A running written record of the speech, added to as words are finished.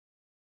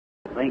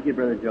Thank you,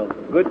 Brother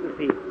Joseph. Good to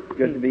see you.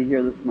 Good to be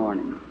here this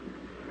morning.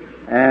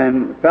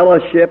 And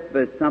fellowship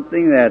is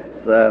something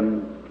that's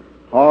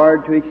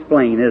hard to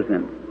explain,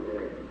 isn't it?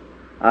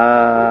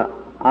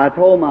 I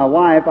told my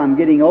wife I'm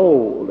getting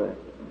old.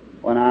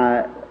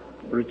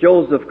 When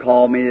Joseph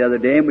called me the other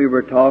day and we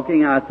were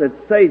talking, I said,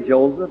 "Say,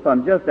 Joseph,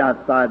 I'm just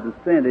outside the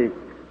city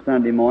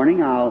Sunday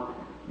morning. I'll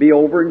be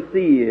over and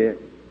see you."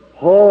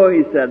 "Oh,"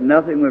 he said,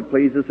 "nothing would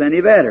please us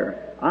any better."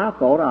 I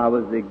thought I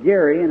was at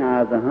Gary and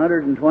I was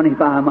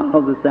 125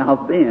 miles to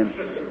South Bend.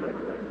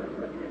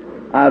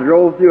 I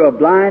drove through a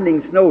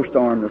blinding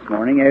snowstorm this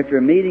morning after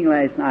a meeting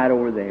last night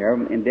over there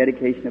in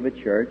dedication of a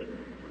church,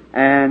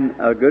 and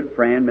a good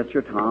friend,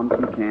 Mr. Tom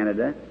from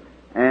Canada,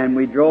 and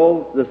we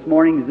drove this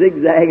morning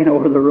zigzagging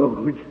over the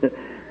roads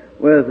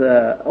with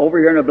over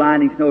here in a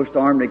blinding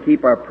snowstorm to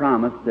keep our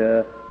promise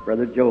to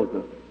Brother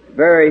Joseph.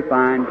 Very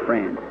fine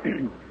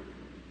friend.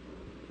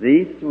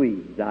 These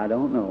Swedes, I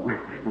don't know.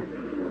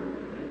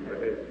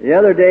 The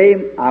other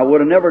day, I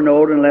would have never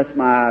known unless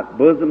my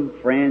bosom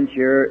friends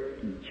here,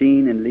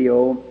 Gene and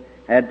Leo,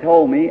 had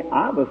told me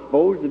I was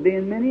supposed to be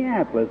in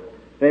Minneapolis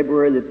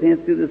February the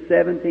 10th through the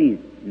 17th.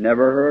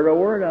 Never heard a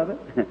word of it.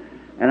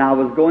 And I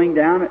was going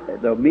down,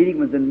 the meeting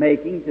was in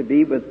making to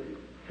be with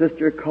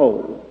Sister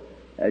Cole,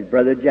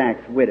 Brother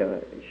Jack's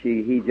widow.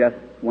 He just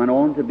went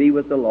on to be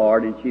with the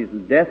Lord, and she's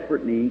in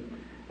desperate need.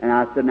 And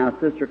I said, "Now,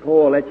 Sister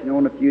Cole, I'll let you know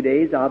in a few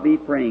days. I'll be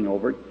praying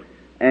over it."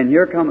 And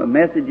here come a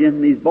message in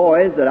from these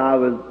boys that I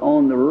was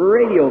on the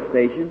radio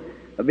station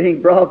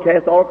being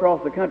broadcast all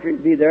across the country to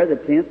be there the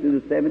 10th through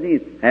the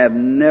 17th. Have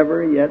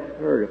never yet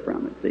heard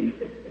from it, see.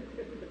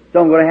 So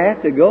I'm going to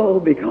have to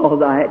go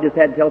because I just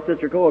had to tell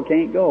Sister Cole I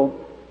can't go.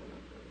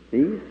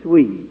 These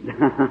Swedes.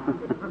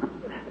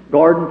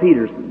 Gordon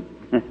Peterson.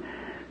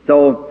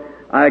 So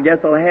I guess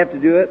I'll have to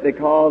do it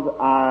because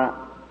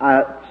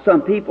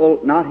some people,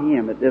 not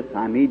him at this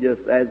time, he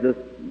just,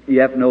 you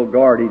have to know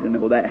Gordy to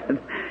know that.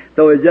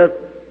 So it's just,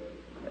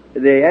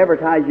 they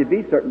advertise you to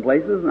be certain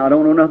places, and I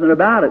don't know nothing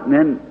about it. And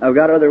then I've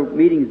got other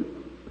meetings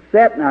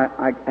set, and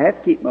I have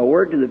to keep my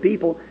word to the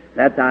people.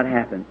 That's how it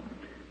happens.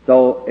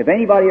 So if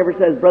anybody ever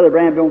says, "Brother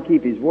Branham don't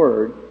keep his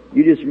word,"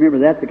 you just remember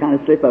that's the kind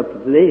of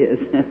slip-up today is.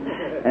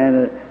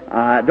 And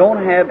I don't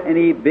have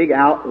any big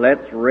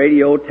outlets,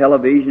 radio,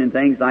 television, and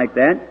things like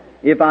that.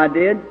 If I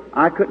did,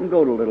 I couldn't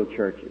go to little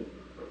churches.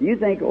 Do you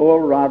think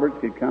Oral Roberts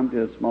could come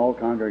to a small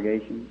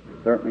congregation?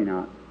 Certainly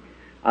not.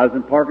 I was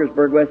in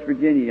Parkersburg, West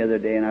Virginia the other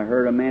day, and I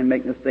heard a man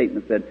making a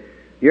statement. Said,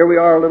 "Here we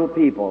are, little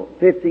people,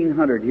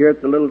 1,500 here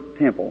at the little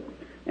temple."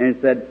 And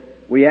he said,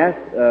 "We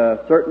asked a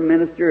certain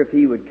minister if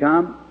he would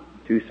come.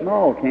 Too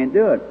small, can't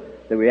do it."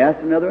 So we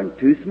asked another one,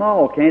 "Too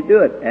small, can't do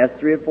it." Asked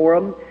 3 or 4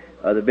 of them,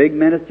 the big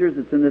ministers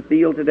that's in the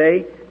field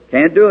today,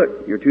 "Can't do it,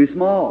 you're too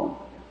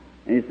small."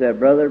 And he said,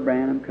 "Brother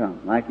Branham, come."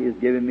 Like he was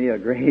giving me a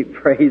great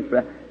praise.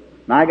 And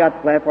I got the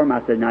platform,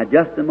 I said, "Now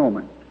just a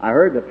moment." I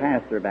heard the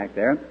pastor back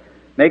there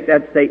make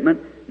that statement.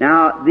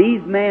 Now,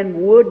 these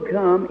men would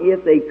come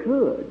if they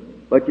could,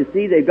 but you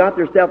see, they've got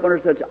themselves under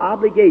such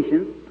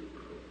obligations,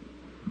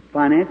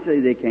 financially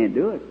they can't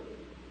do it.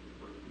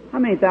 How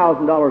many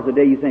 $1,000s a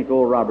day you think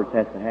Oral Roberts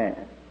has to have?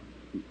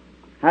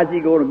 How's he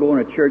going to go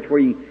in a church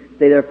where you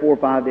stay there 4 or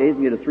 5 days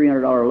and get a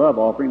 $300 love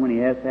offering when he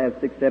has to have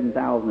 6,000 or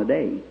 7,000 a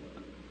day?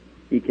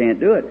 He can't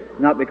do it.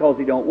 Not because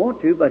he don't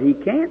want to, but he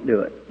can't do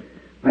it.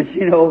 But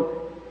you know,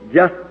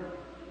 just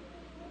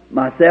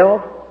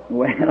myself,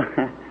 well,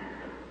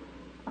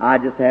 I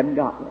just haven't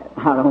got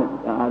that.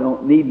 I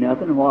don't need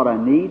nothing. What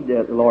I need,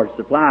 the Lord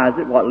supplies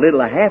it. What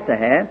little I have to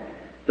have,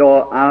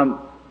 so I'm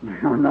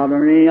not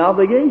under any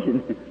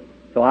obligation.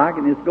 So I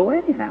can just go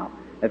anyhow.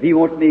 If he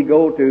wants me to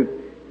go to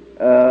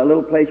a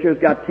little place here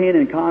that's got 10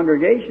 in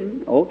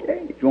congregation,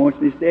 okay. If he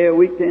wants me to stay a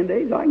week, 10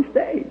 days, I can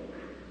stay.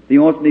 If he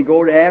wants me to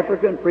go to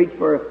Africa and preach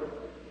for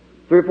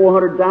 300,000 or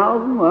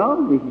 400,000,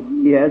 well,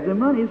 he has the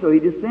money, so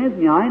he just sends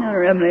me. I ain't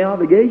under any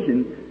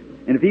obligation.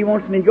 And if he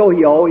wants me to go,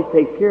 he always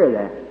takes care of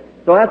that.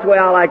 So that's the way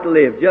I like to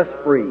live, just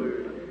free.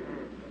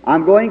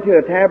 I'm going to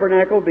a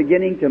tabernacle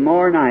beginning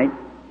tomorrow night.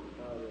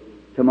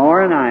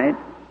 Tomorrow night,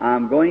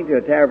 I'm going to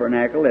a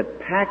tabernacle that's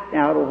packed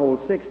out, will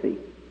hold 60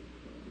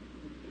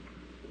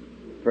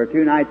 for a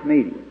 2-night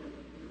meeting.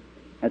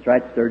 That's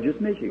right,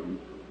 Sturgis, Michigan.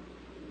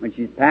 When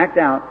she's packed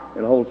out,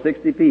 it'll hold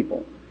 60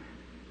 people.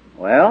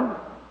 Well,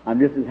 I'm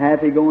just as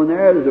happy going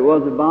there as it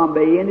was in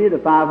Bombay, India, to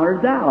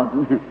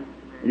 500,000.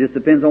 It just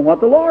depends on what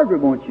the Lord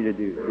would want you to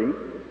do,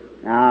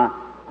 see? Now,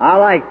 I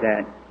like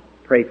that.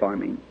 Pray for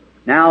me.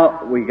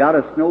 Now, we got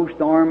a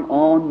snowstorm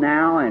on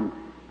now, and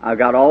I've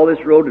got all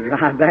this road to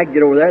drive back,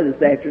 get over there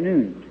this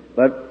afternoon.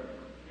 But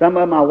some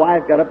of my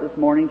wife got up this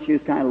morning, she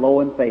was kind of low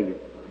in faith.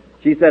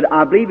 She said,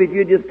 "I believe if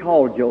you just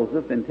call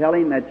Joseph and tell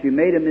him that you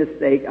made a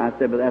mistake." I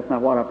said, "But that's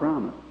not what I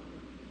promised."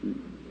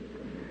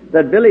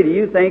 Said, "Billy, do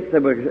you think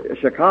that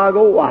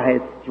Chicago, why,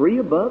 it's 3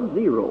 above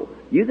 0.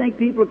 You think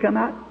people will come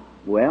out?"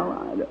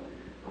 Well,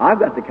 I've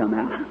got to come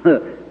out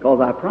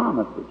because I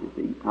promised it, you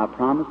see. I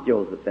promised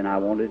Joseph, and I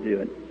wanted to do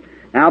it.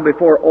 Now,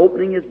 before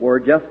opening his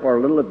word, just for a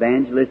little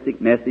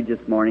evangelistic message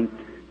this morning,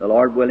 the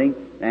Lord willing,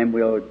 and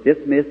we'll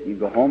dismiss. You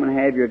go home and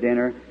have your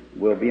dinner.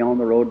 We'll be on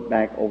the road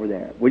back over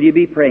there. Will you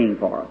be praying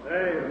for us?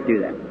 Amen. Do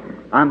that.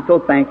 I'm so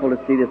thankful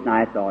to see this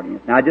nice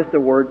audience. Now, just a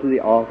word to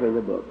the author of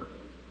the book.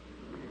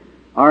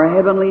 Our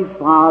Heavenly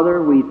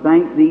Father, we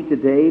thank Thee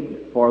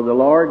today for the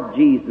Lord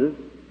Jesus,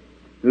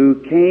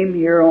 who came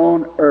here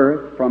on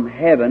earth from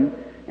heaven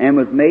and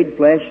was made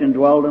flesh and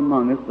dwelt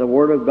among us, the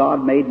Word of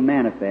God made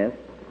manifest.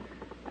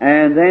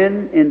 And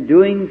then, in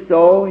doing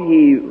so,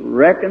 He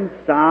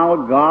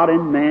reconciled God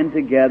and man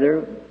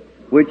together,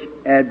 which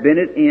had been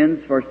at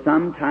ends for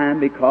some time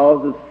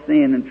because of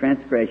sin and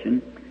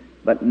transgression.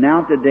 But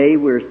now today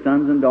we're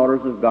sons and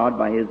daughters of God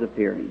by His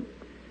appearing.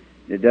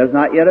 It does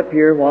not yet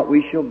appear what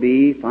we shall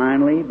be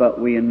finally, but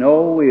we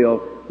know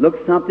we'll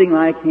look something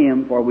like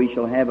Him, for we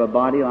shall have a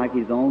body like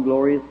His own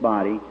glorious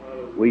body.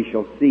 We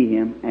shall see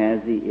Him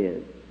as He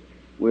is.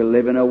 We'll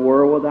live in a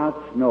world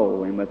without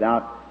snow and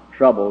without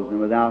troubles and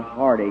without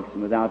heartaches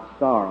and without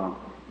sorrow.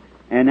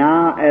 And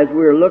now, as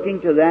we're looking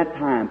to that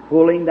time,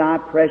 pulling Thy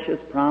precious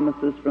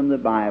promises from the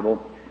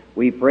Bible,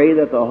 we pray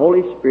that the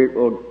Holy Spirit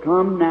will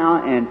come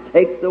now and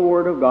take the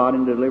Word of God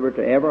and deliver it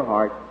to every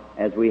heart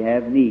as we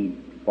have need.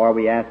 For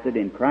we ask it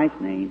in Christ's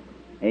name.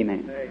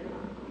 Amen.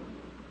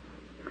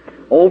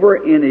 Over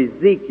in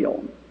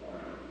Ezekiel,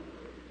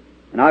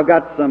 and I've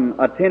got some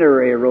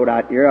itinerary I wrote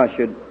out here I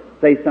should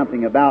say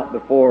something about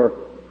before,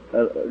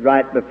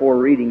 right before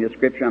reading the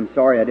Scripture. I'm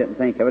sorry I didn't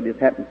think of it. It just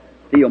happened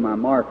to steal my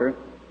marker.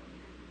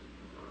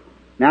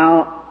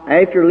 Now,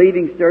 after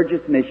leaving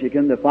Sturgis,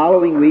 Michigan, the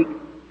following week,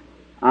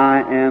 I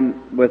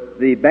am with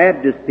the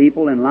Baptist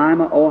people in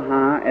Lima,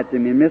 Ohio, at the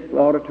Municipal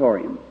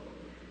Auditorium.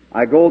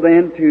 I go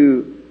then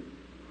to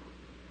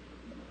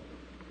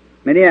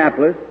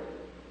Minneapolis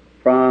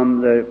from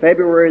the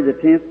February the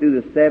 10th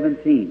through the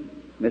 17th,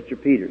 Mr.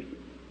 Peters.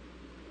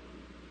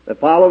 The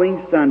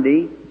following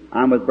Sunday,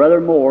 I'm with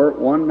Brother Moore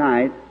one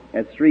night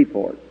at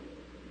Shreveport.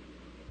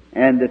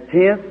 And the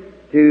 10th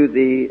to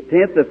the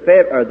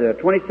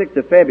 26th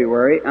of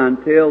February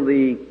until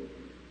the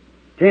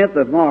 10th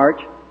of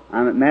March,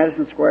 I'm at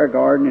Madison Square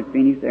Garden in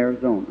Phoenix,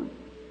 Arizona.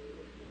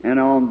 And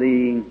on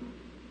the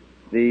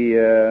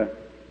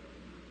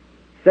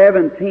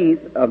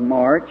 17th of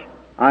March,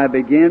 I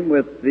begin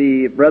with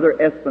the Brother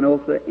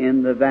Espinosa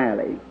in the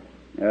valley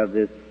of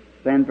the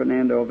San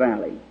Fernando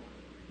Valley.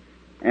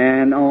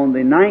 And on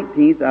the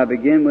 19th, I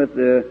begin with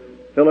the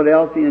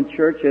Philadelphian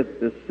Church at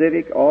the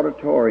Civic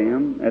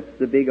Auditorium. That's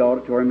the big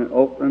auditorium in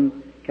Oakland,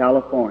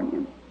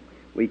 California.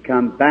 We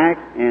come back,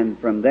 and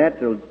from that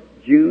till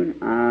June,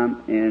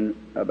 I'm in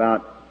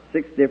about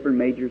 6 different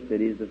major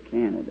cities of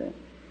Canada.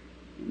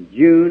 In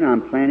June,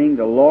 I'm planning,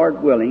 the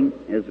Lord willing,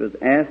 as was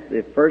asked,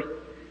 the first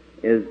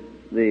is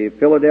the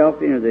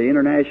Philadelphia, the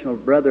International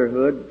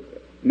Brotherhood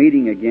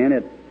meeting again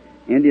at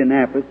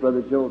Indianapolis.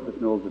 Brother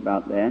Joseph knows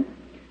about that.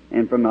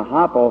 And from a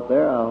hop off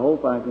there, I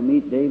hope I can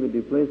meet David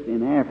Duplessis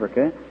in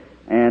Africa,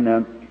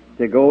 and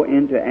to go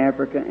into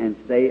Africa and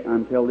stay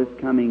until this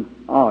coming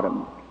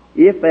autumn.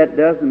 If that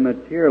doesn't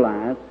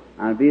materialize,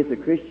 I'll be as a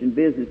Christian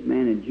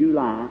businessman in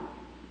July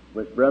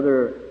with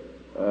Brother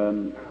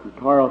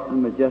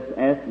Carlson was just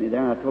asked me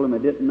there, and I told him I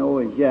didn't know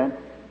as yet,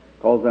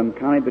 because I'm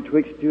kind of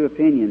betwixt 2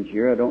 opinions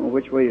here. I don't know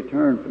which way to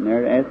turn from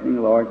there, asking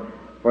the Lord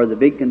for the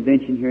big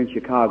convention here in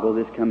Chicago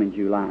this coming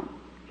July.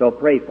 So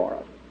pray for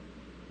us.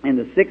 In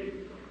the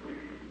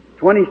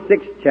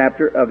 26th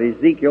chapter of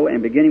Ezekiel,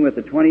 and beginning with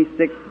the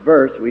 26th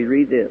verse, we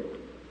read this.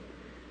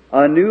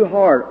 A new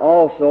heart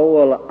also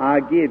will I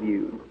give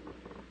you,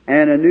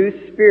 and a new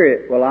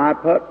spirit will I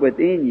put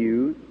within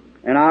you,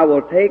 and I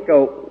will take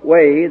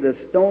away the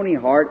stony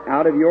heart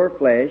out of your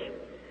flesh,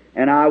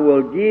 and I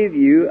will give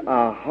you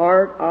a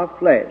heart of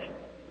flesh.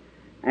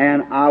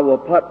 And I will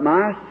put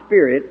my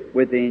spirit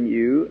within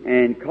you,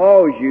 and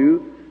cause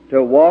you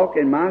to walk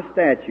in my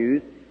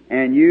statutes,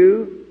 and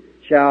you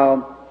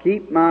shall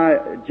keep my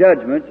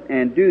judgments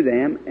and do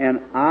them,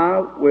 and I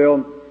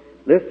will,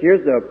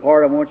 here's the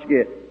part I want you to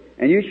get.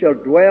 And you shall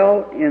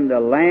dwell in the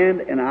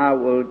land, and I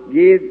will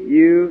give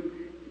you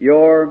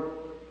your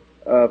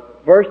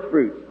first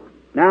fruits.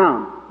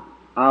 Now,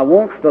 I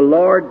want the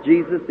Lord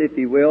Jesus, if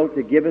He will,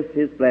 to give us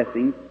His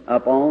blessings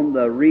upon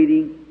the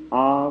reading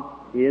of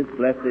His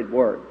blessed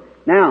Word.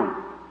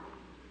 Now,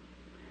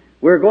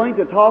 we're going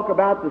to talk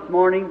about this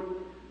morning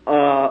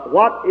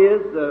what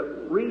is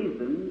the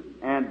reason,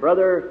 and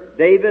Brother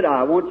David,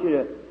 I want you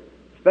to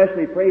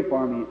especially pray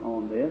for me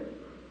on this,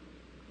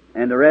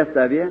 and the rest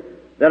of you,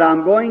 that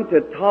I'm going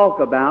to talk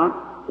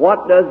about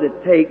what does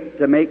it take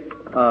to make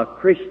a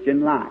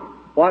Christian life.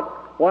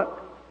 What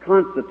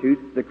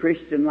constitutes the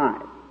Christian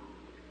life.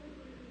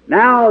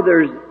 Now,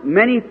 there's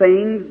many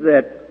things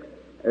that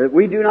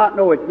we do not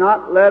know.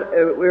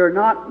 We're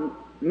not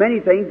many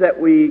things that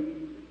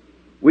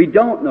we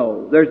don't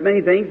know. There's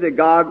many things that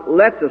God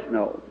lets us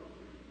know.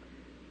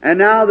 And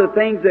now the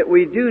things that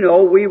we do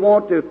know, we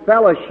want to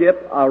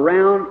fellowship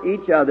around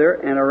each other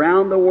and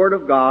around the Word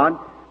of God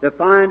to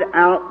find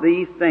out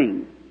these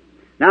things.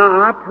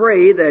 Now, I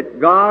pray that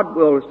God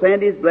will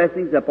send His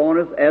blessings upon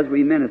us as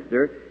we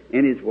minister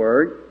in His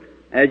Word.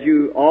 As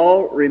you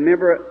all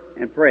remember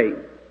and pray.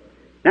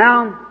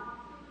 Now,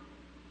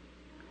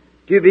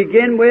 to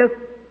begin with,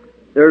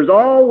 there's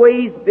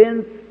always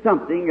been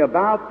something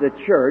about the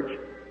church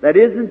that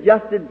isn't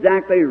just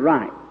exactly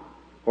right.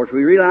 Of course,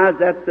 we realize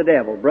that's the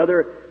devil.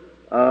 Brother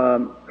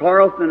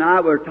Carlson and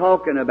I were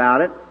talking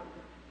about it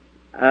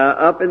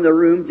up in the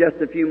room just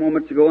a few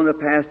moments ago in the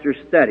pastor's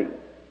study.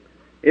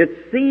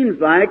 It seems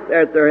like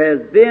that there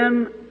has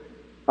been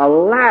a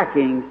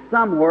lacking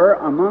somewhere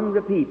among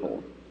the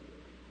people.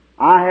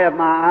 I have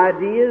my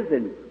ideas,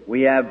 and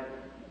we have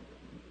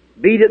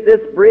beat at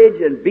this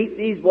bridge and beat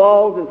these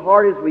walls as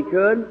hard as we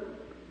could,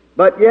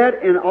 but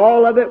yet in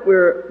all of it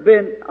we've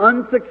been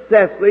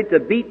unsuccessfully to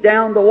beat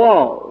down the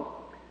walls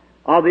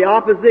of the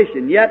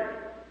opposition. Yet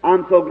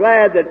I'm so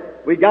glad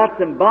that we got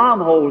some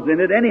bomb holes in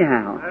it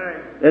anyhow,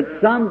 that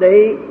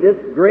someday this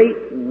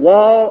great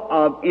wall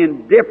of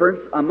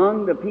indifference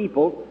among the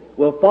people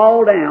will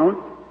fall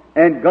down,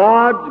 and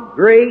God's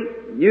great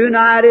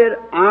united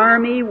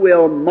army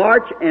will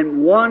march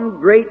in one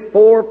great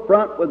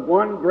forefront with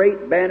one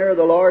great banner of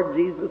the Lord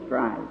Jesus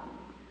Christ.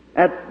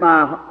 That's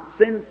my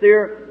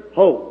sincere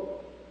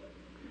hope.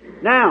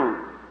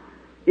 Now,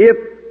 if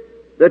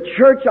the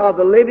church of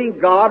the living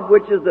God,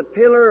 which is the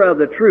pillar of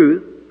the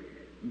truth,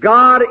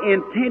 God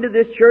intended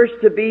this church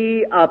to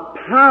be a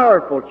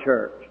powerful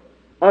church,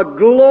 a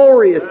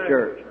glorious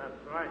church,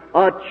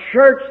 a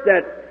church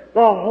that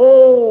the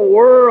whole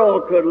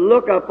world could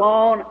look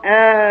upon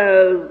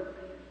as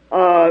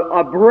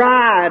a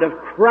bride of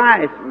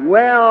Christ,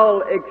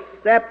 well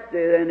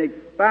accepted and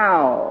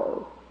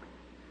espoused,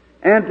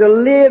 and to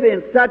live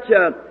in such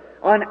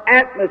an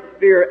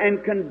atmosphere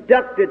and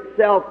conduct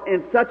itself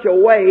in such a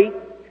way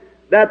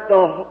that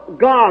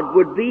God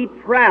would be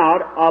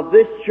proud of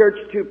this church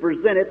to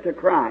present it to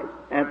Christ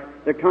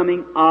at the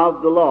coming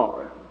of the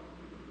Lord.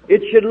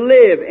 It should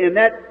live in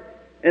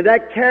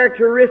that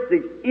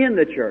characteristics in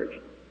the church.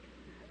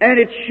 And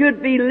it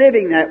should be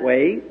living that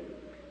way.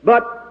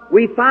 But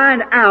we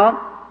find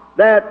out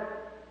that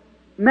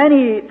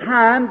many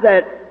times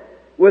that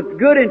with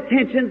good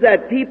intentions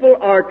that people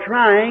are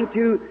trying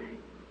to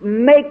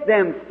make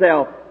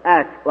themselves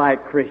act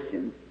like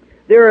Christians.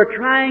 They are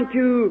trying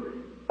to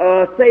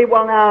say,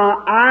 well,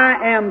 now,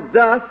 I am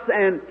thus,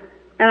 and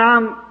I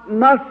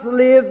must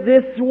live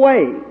this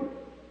way.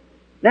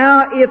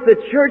 Now, if the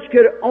church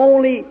could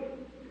only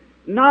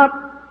not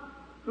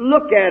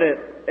look at it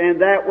in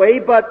that way,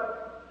 but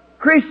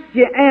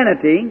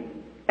Christianity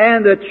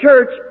and the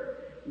church,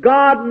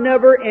 God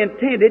never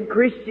intended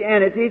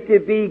Christianity to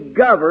be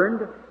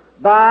governed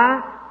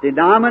by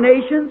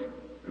denominations,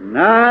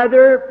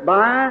 neither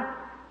by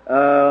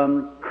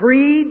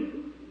creeds,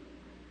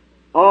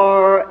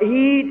 or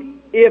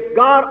if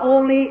God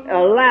only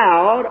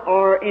allowed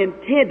or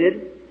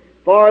intended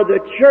for the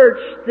church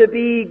to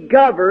be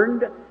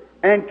governed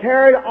and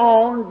carried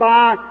on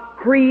by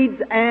creeds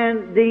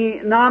and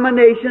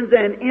denominations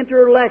and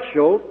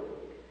intellectuals,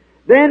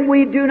 then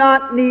we do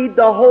not need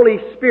the Holy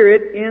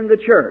Spirit in the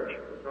church.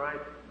 Right.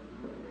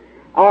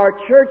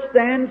 Our church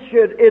then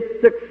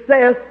its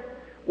success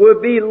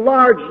would be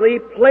largely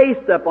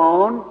placed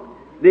upon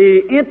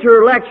the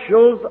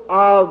intellectuals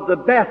of the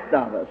best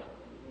of us.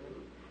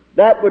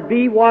 That would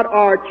be what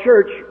our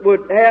church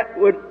would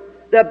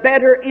the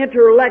better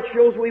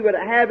intellectuals we would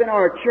have in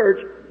our church,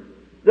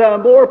 the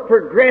more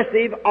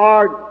progressive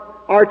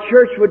our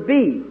church would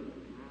be.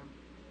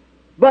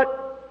 But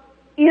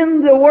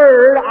in the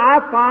Word, I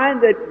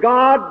find that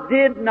God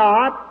did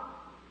not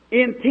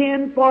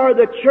intend for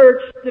the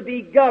church to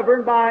be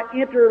governed by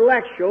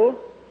intellectual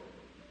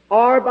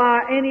or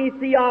by any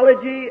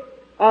theology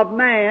of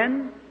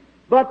man,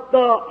 but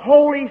the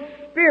Holy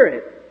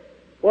Spirit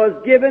was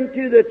given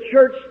to the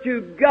church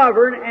to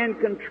govern and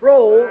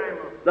control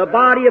the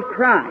body of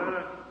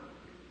Christ.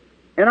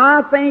 And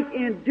I think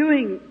in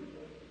doing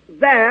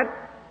that,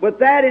 with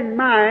that in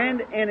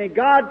mind, and in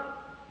God's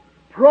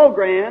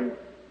program,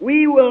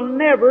 we will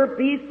never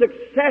be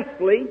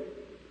successfully,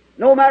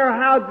 no matter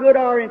how good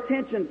our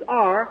intentions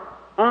are,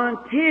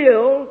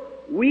 until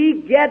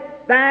we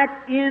get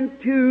back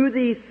into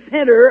the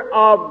center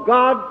of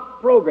God's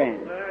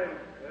program,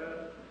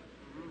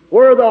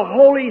 where the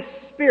Holy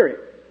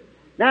Spirit.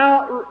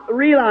 Now,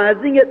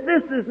 realizing that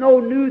this is no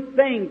new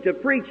thing to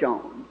preach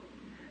on.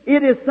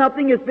 It is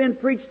something that's been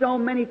preached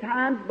on many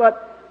times,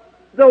 but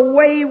the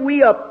way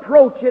we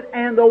approach it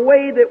and the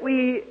way that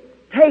we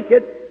take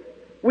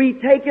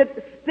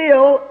it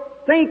still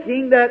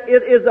thinking that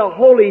it is a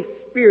Holy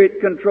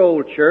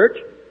Spirit-controlled church,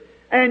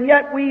 and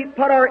yet we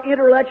put our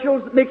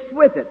intellectuals mixed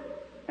with it.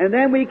 And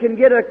then we can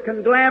get a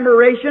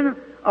conglomeration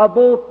of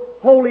both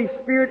Holy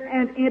Spirit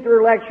and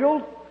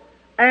intellectuals.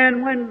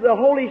 And when the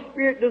Holy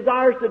Spirit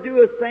desires to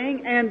do a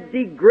thing and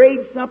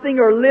degrade something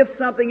or lift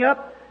something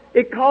up,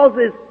 it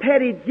causes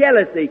petty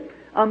jealousy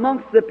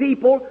amongst the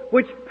people,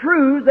 which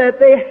proves that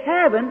they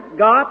haven't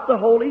got the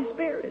Holy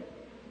Spirit.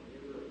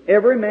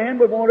 Every man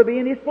would want to be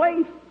in his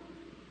place.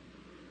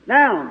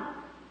 Now,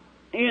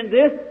 in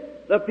this,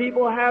 the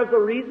people have a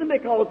reason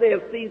because they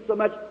have seen so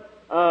much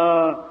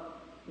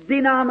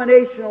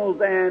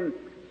denominationals and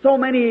so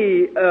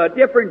many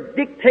different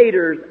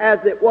dictators, as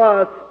it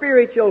was,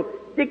 spiritual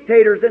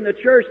dictators in the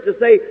church to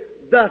say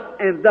thus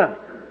and thus.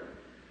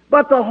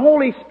 But the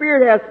Holy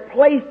Spirit has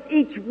placed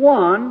each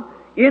one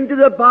into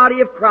the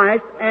body of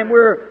Christ, and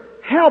we're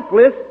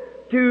helpless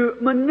to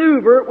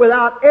maneuver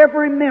without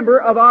every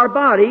member of our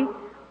body.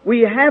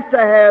 We have to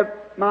have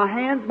my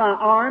hands, my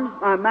arms,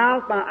 my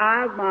mouth, my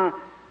eyes,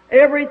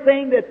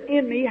 everything that's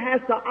in me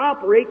has to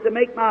operate to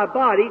make my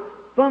body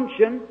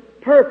function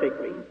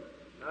perfectly.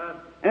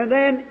 And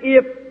then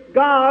if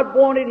God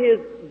wanted His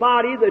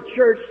body, the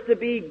church, to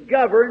be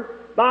governed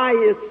by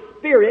His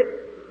Spirit,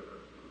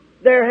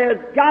 there has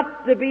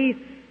got to be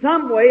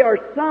some way or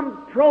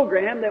some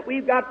program that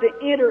we've got to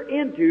enter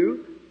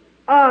into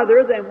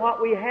other than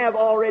what we have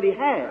already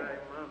had.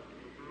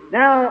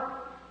 Now,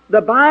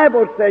 the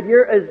Bible said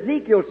here,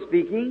 Ezekiel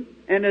speaking,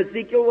 and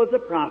Ezekiel was a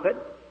prophet,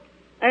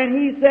 and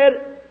he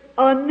said,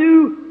 "A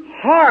new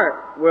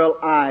heart will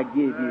I give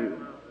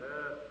you."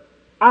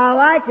 I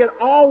like it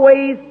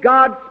always,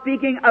 God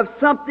speaking of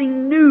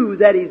something new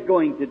that He's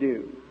going to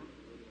do.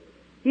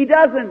 He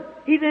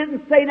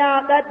didn't say,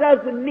 now, that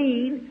doesn't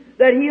mean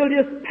that He'll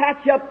just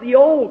patch up the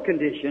old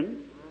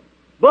condition,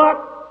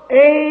 but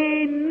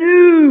a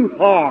new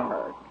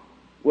heart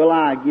will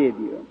I give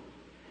you.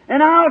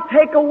 And I'll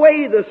take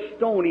away the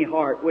stony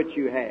heart which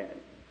you had.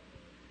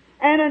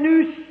 And a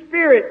new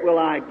spirit will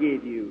I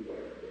give you.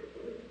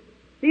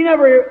 He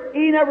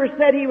never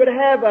said He would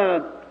have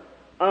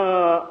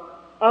a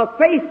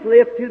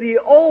facelift to the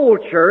old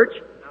church.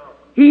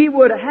 He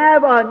would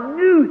have a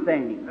new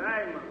thing.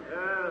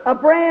 A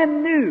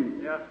brand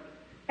new.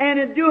 And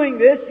in doing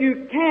this,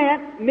 you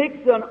can't mix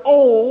an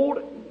old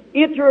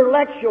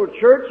intellectual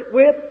church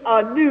with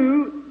a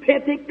new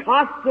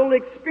Pentecostal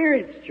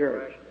experience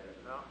church.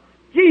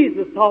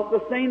 Jesus taught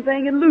the same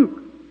thing in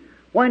Luke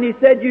when He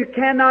said you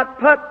cannot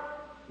put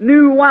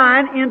new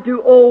wine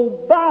into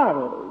old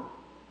bottles.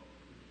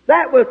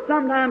 That was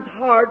sometimes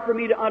hard for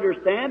me to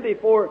understand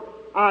before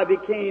I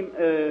became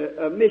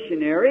a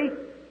missionary,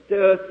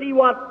 to see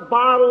what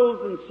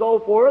bottles and so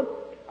forth.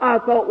 I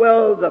thought,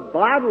 well, the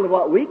bottle,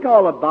 what we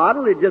call a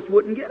bottle, it just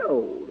wouldn't get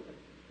old.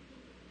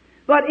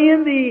 But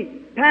in the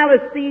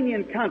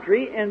Palestinian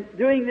country, and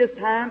during this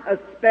time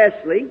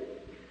especially,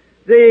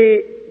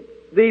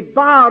 the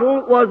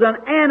bottle was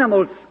an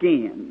animal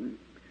skin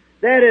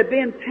that had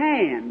been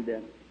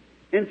tanned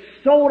and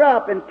sewed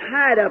up and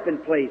tied up in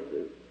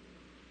places.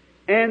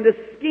 And the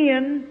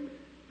skin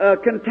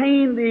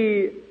contained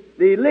the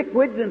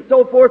liquids and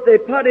so forth they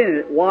put in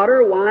it,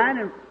 water, wine,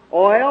 and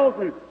oils,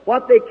 and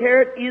what they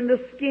carried in the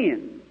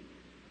skin.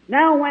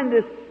 Now when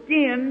the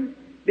skin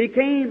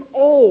became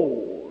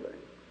old,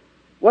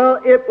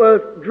 well, it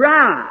was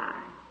dry.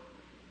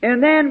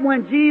 And then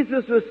when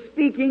Jesus was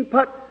speaking,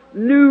 put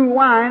new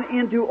wine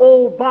into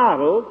old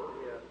bottles,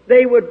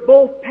 they would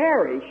both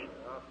perish.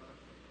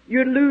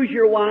 You'd lose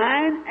your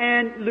wine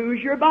and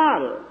lose your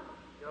bottle.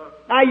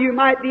 Now you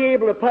might be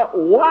able to put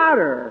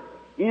water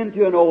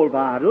into an old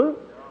bottle,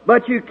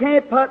 but you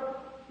can't put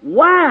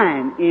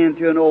wine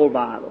into an old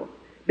bottle,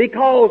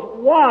 because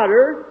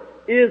water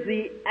is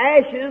the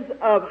ashes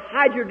of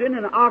hydrogen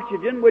and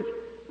oxygen which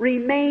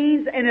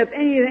remains, and if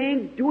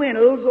anything,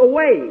 dwindles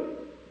away.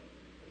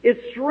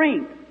 It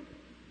shrinks.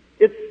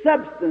 Its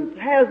substance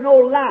has no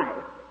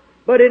life,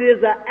 but it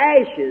is the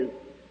ashes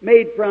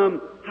made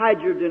from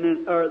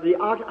hydrogen, or the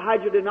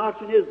hydrogen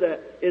oxygen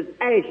is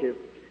ashes.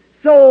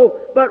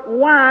 So, but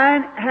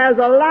wine has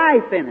a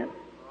life in it.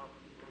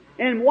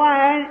 And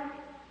wine,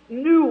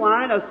 new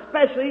wine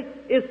especially,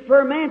 is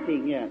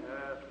fermenting yet.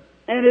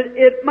 And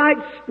it might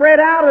spread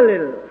out a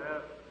little.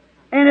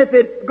 And if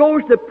it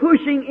goes to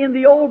pushing in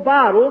the old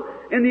bottle,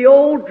 and the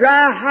old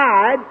dry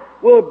hide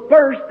will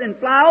burst and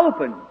fly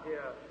open.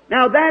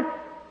 Now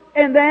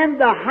and then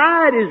the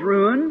hide is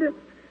ruined,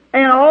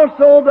 and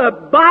also the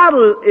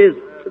bottle is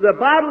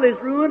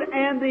ruined,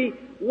 and the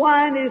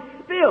wine is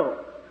spilled.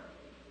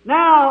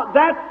 Now,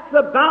 that's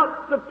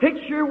about the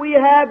picture we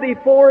have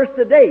before us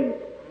today.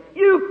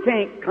 You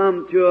can't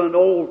come to an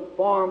old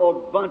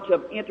formal bunch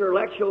of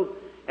intellectuals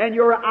and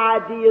your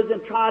ideas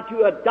and try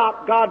to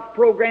adopt God's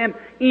program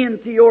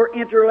into your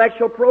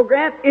intellectual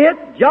program. It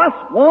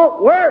just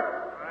won't work.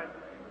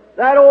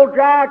 That old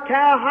dry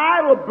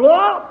cowhide will blow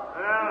up.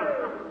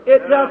 It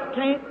just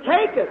can't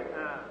take it.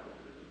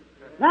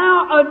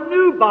 Now, a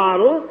new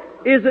bottle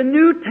is a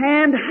new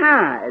tanned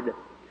hide.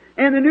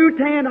 And the new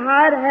tanned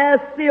hide has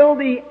still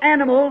the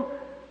animal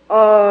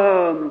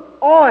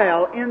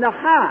oil in the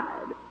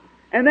hide.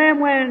 And then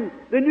when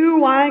the new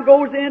wine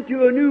goes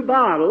into a new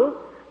bottle,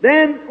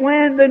 then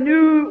when the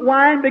new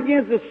wine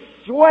begins to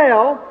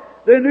swell,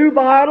 the new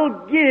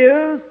bottle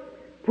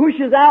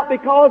pushes out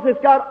because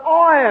it's got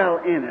oil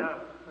in it.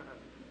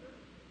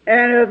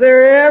 And if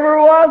there ever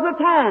was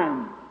a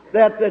time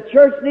that the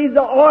church needs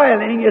the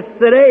oiling, it's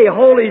today,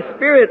 Holy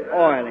Spirit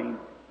oiling.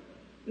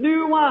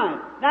 New wine.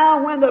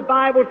 Now when the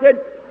Bible said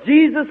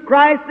Jesus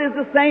Christ is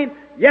the same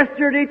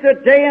yesterday,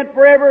 today, and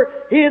forever,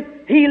 His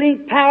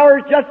healing power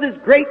is just as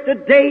great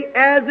today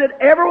as it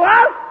ever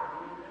was,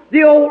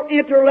 the old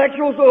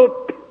intellectuals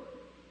will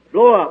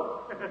blow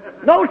up.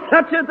 No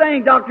such a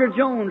thing. Dr.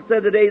 Jones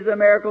said the days of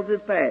miracles is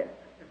past.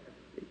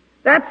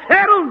 That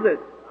settles it.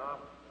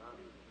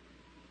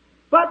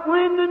 But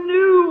when the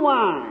new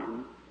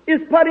wine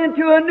is put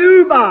into a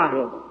new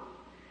bottle,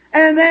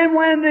 and then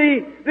when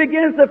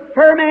begins to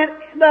ferment,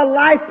 the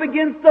life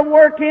begins to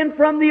work in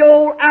from the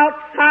old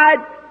outside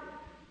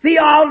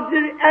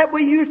theology that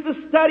we used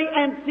to study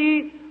and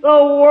see the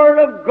Word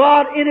of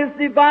God in His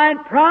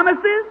divine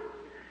promises,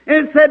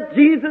 and said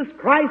Jesus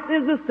Christ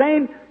is the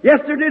same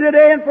yesterday,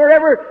 today, and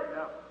forever.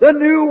 The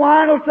new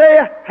wine will say,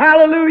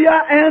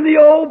 hallelujah, and the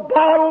old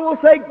bottle will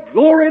say,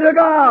 glory to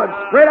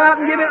God. Spread out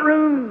and give it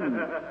room.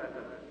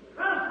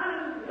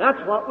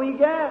 That's what we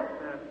get.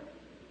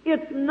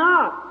 It's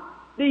not.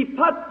 They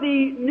put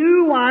the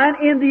new wine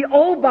in the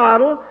old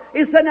bottle.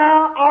 It's that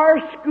now our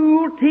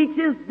school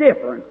teaches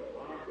different.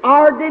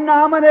 Our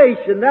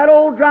denomination, that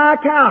old dry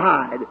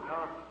cowhide.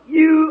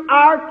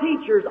 Our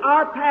teachers,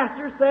 our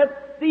pastors said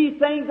these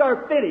things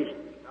are finished.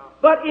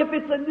 But if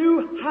it's a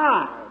new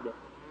hide,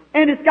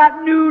 and it's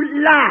got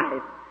new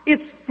life,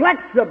 it's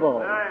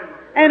flexible,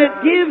 and it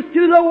gives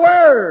to the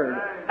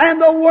Word,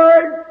 and the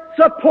Word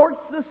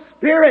supports the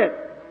Spirit,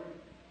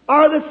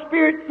 or the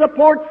Spirit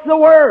supports the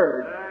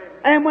Word.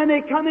 And when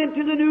they come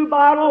into the new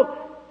bottle,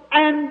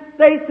 and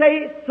they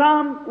say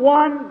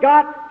someone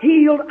got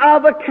healed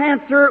of a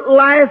cancer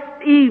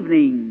last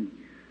evening,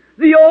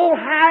 the old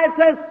hide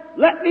says,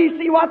 let me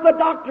see what the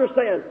doctor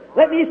says.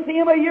 Let me see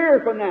him a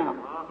year from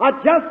now. I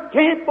just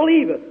can't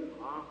believe it.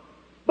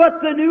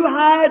 But the new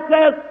hide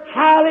says,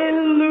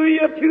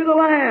 hallelujah to the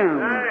Lamb.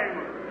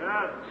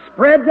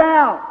 Spreads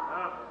out.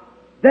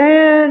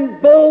 Then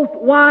both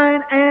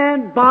wine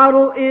and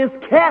bottle is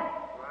kept.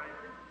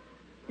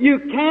 You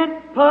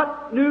can't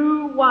put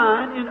new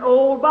wine in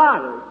old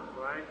bottles.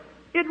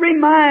 It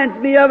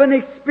reminds me of an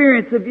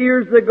experience of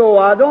years ago.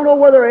 I don't know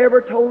whether I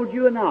ever told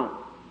you or not.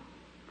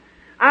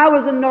 I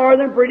was in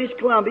northern British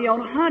Columbia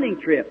on a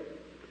hunting trip.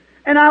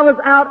 And I was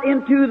out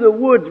into the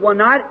woods one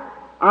night.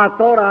 I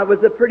thought I was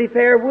a pretty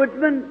fair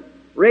woodsman,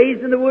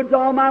 raised in the woods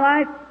all my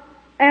life.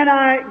 And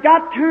I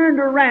got turned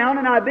around,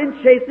 and I've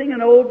been chasing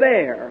an old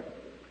bear.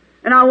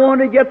 And I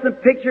wanted to get some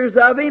pictures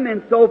of him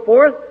and so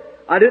forth.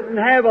 I didn't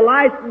have a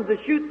license to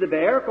shoot the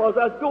bear because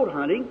I was goat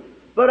hunting,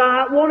 but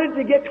I wanted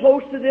to get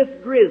close to this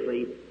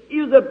grizzly.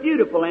 He was a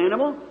beautiful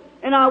animal,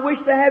 and I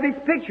wished to have his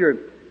picture.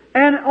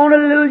 And on a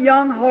little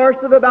young horse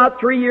of about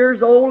 3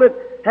 years old that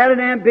had an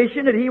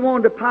ambition that he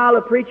wanted to pile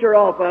a preacher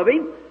off of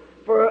him.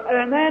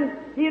 And then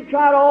he had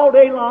tried all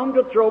day long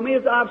to throw me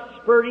as I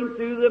was spurting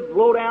through the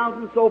blowdowns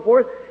and so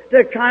forth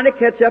to kind of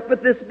catch up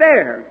with this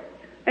bear.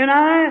 And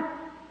I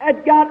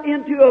had got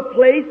into a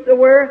place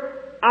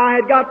where I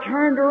had got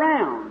turned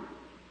around.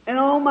 And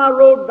on my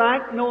road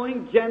back,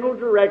 knowing general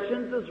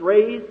directions is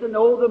raised to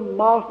know the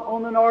moss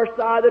on the north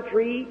side of the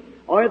tree,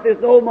 or if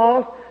there's no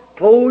moss,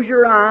 close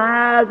your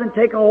eyes and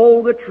take a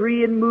hold of the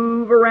tree and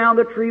move around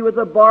the tree with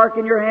the bark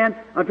in your hand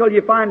until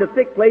you find a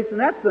thick place, and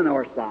that's the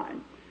north side.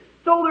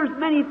 So there's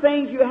many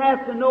things you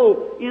have to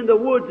know in the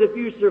woods if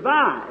you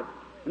survive.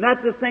 And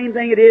that's the same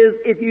thing it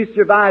is if you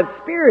survive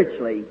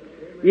spiritually.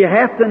 You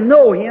have to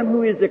know Him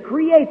who is the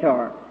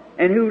Creator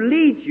and who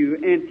leads you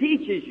and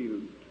teaches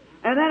you.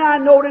 And then I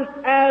noticed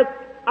as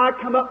I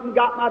come up and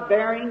got my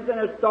bearings and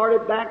I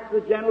started back to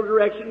the general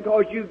direction,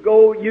 because you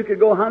could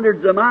go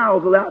hundreds of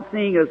miles without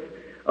seeing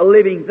a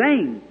living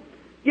thing.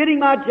 Getting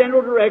my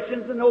general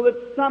directions and know that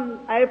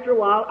after a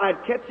while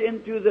I'd catch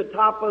into the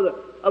top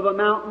of a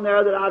mountain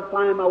there that I'd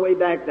find my way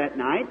back that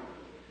night.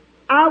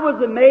 I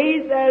was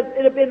amazed as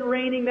it had been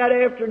raining that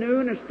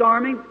afternoon and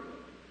storming,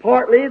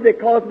 partly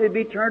that caused me to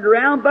be turned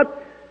around,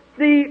 but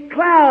the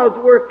clouds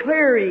were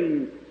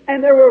clearing.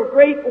 And there were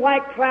great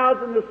white clouds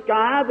in the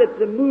sky that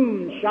the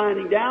moon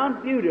shining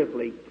down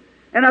beautifully.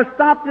 And I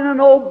stopped in an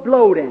old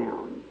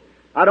blowdown.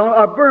 A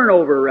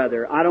burnover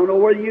rather. I don't know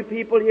whether you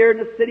people here in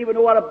the city would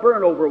know what a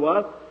burnover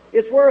was.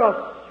 It's where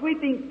a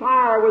sweeping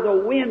fire with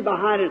a wind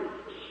behind it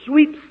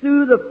sweeps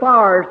through the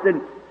forest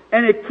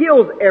and it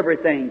kills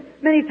everything.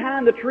 Many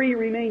times the tree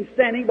remains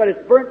standing, but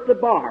it's burnt the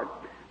bark.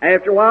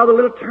 After a while the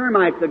little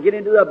termites will get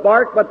into the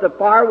bark, but the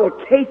fire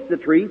will case the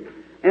tree.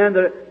 And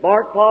the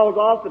bark falls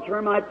off, the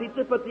termite eats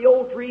it, but the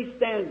old tree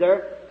stands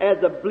there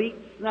as a bleak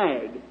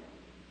snag.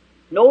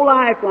 No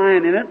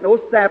lifeline in it, no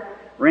sap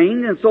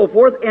ring and so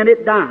forth, and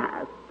it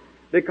dies.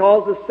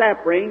 Because the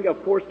sap ring,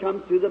 of course,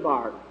 comes through the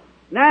bark.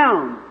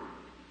 Now,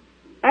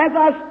 as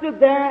I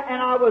stood there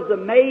and I was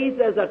amazed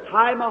as I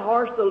tied my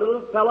horse, the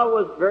little fellow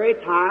was very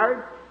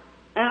tired,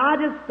 and I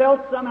just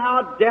felt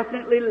somehow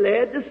definitely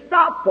led to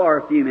stop for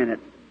a few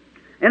minutes.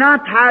 And I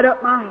tied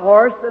up my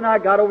horse, and I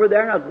got over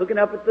there, and I was looking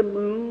up at the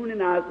moon,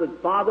 and I said,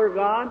 Father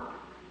God,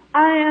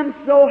 I am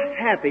so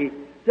happy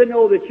to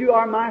know that you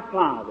are my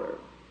Father.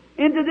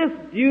 Into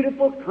this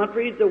beautiful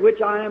country to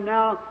which I am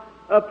now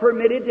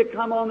permitted to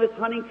come on this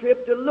hunting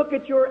trip to look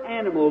at your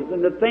animals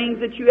and the things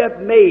that you have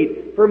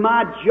made for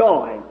my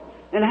joy,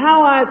 and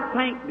how I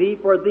thank Thee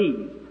for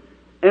these.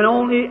 And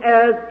only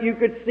as you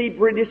could see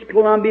British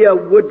Columbia, a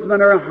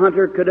woodsman or a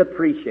hunter could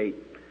appreciate.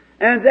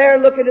 And there,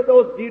 looking at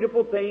those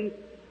beautiful things,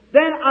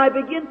 then I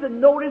begin to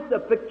notice a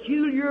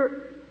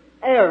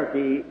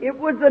peculiarity. It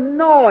was a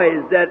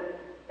noise that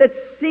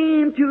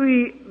seemed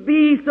to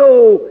be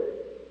so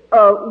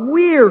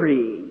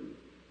weary.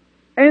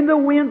 And the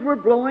winds were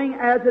blowing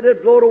as it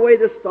had blown away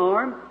the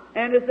storm,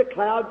 and as the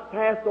clouds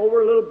passed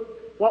over, little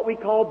what we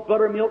call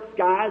buttermilk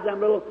skies, and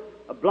little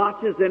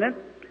blotches in it,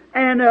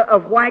 and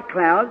of white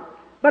clouds.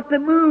 But the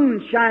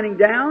moon shining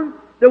down,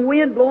 the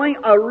wind blowing,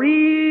 a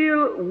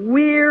real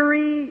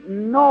weary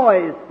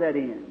noise set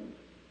in,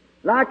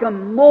 like a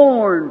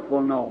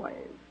mournful noise,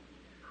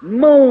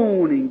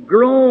 moaning,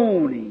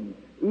 groaning,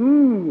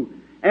 ooh.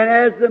 And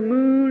as the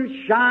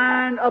moon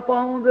shined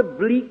upon the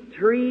bleak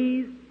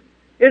trees,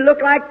 it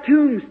looked like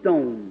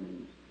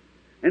tombstones.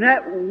 And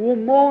that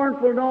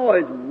mournful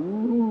noise,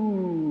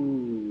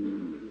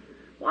 ooh.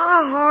 What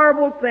a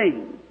horrible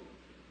thing.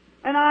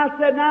 And I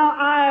said, now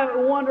I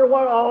wonder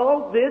what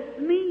all this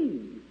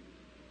means.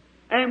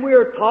 And we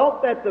are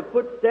taught that the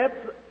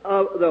footsteps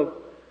of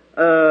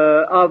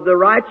the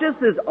righteous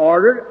is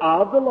ordered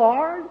of the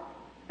Lord,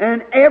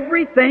 and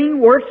everything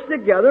works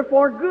together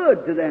for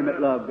good to them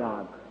that love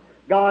God.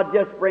 God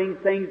just brings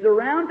things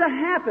around to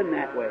happen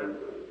that way.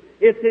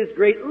 It's His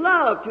great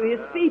love to His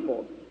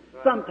people.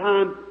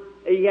 Sometimes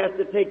He has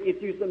to take you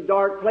through some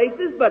dark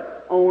places,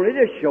 but only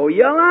to show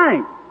you a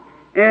light.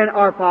 And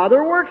our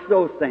Father works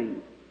those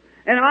things.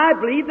 And I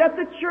believe that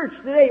the church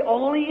today,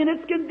 only in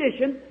its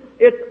condition,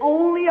 it's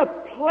only a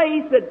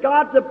place that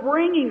God's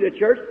bringing the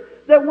church,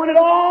 that when it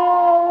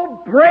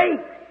all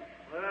breaks,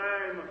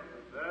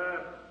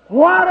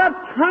 what a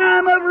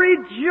time of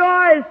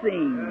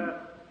rejoicing!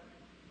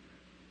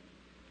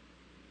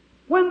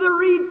 When the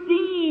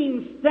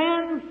redeemed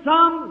stand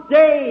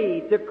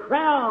someday to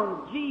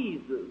crown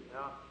Jesus,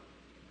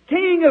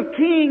 King of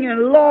kings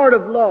and Lord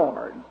of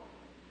lords.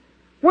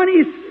 When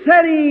He's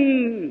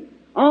sitting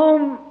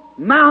on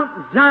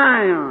Mount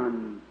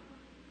Zion,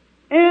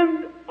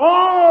 and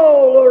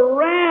all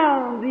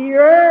around the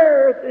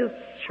earth is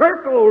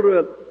circled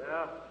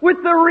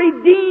with the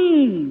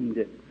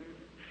redeemed,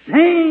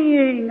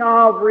 singing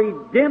of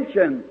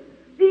redemption.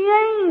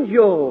 The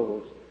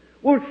angels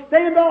will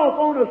stand off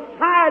on a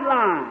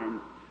sideline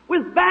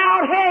with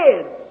bowed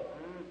heads.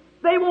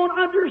 They won't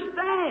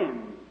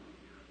understand.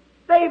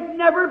 They've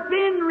never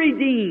been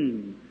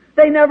redeemed.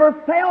 They never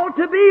failed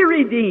to be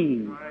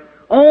redeemed. Right.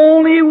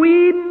 Only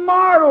we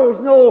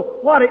mortals know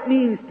what it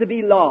means to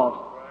be lost.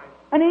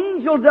 An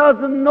angel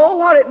doesn't know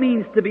what it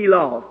means to be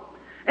lost.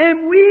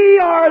 And we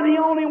are the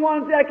only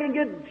ones that can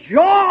get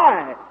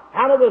joy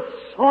out of the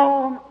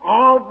song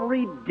of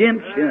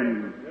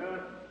redemption.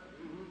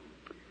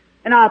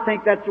 And I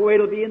think that's the way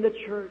it'll be in the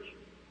church.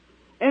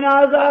 And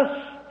as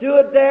I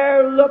stood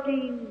there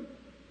looking,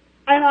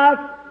 and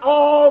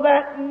all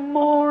that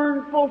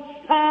mournful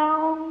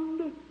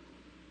sound,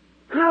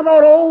 I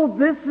thought, oh,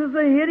 this is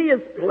a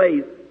hideous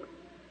place.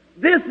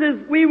 This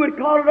is, we would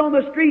call it on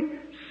the street,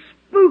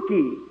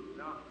 spooky.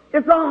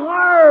 It's a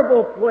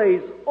horrible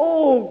place.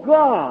 Oh,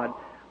 God,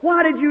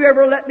 why did you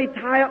ever let me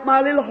tie up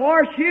my little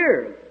horse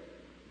here?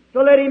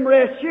 To let him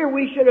rest here,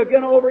 we should have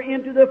gone over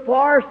into the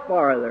forest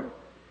farther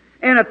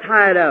and have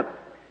tied up.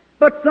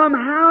 But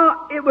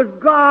somehow it was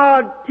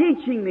God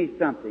teaching me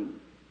something.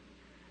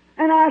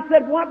 And I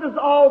said, what does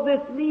all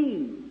this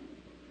mean?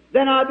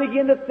 Then I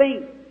began to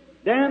think,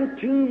 them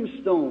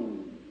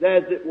tombstones,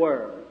 as it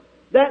were,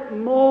 that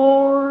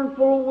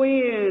mournful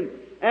wind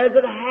as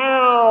it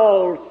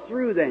howls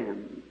through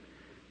them,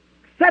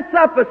 sets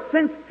up a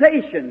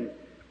sensation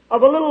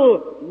of a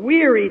little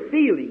weary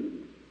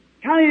feeling,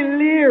 kind of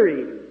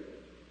leery,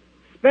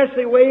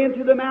 especially way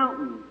into the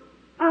mountains.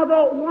 I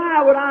thought,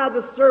 why would I,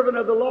 the servant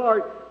of the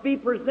Lord, be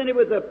presented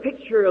with a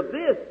picture of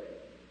this?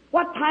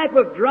 What type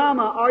of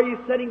drama are you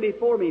setting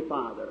before me,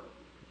 Father?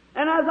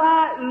 And as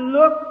I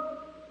looked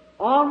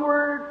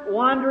onward,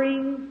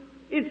 wandering,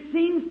 it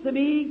seems to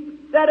me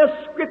that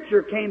a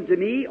scripture came to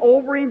me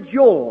over in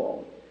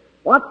Joel.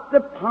 What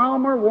the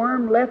palmer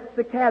worm left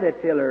the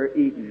caterpillar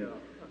eating.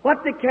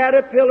 What the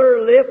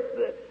caterpillar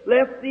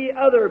left the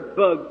other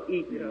bug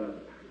eating.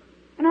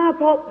 And I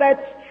thought,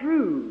 that's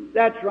true.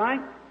 That's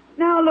right.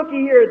 Now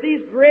looky here,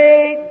 these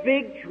great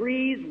big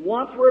trees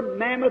once were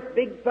mammoth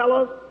big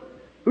fellows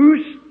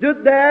who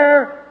stood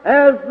there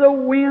as the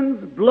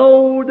winds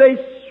blow, they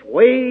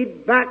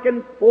swayed back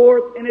and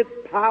forth in its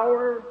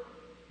power.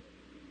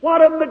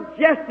 What a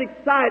majestic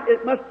sight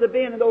it must have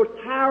been in those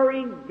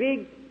towering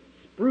big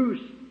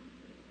spruce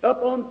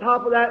up on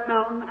top of that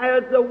mountain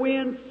as the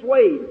wind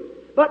swayed.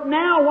 But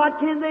now what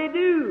can they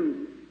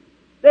do?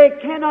 They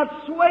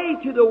cannot sway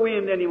to the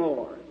wind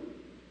anymore.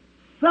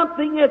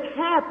 Something has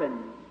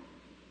happened.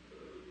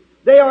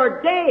 They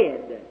are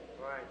dead.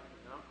 Right.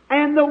 No.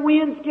 And the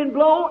winds can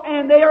blow,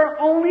 and they are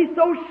only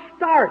so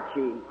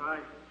starchy,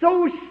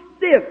 so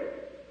stiff,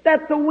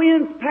 that the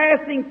winds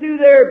passing through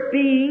their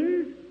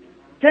beings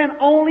can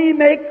only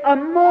make a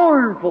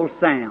mournful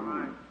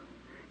sound,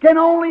 can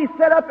only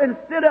set up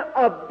instead of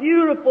a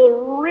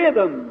beautiful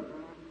rhythm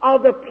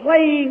of the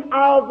playing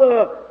of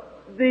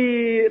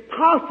the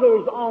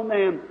tassels on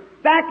them,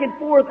 back and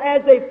forth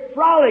as they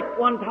frolic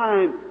one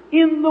time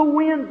in the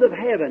winds of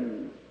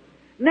heaven.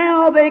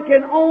 Now they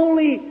can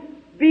only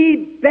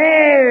be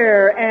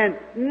bare and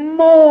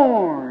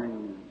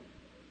mourn.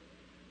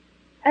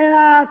 And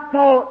I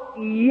thought,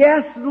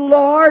 yes,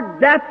 Lord,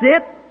 that's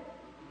it.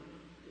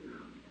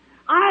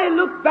 I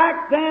look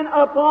back then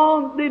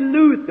upon the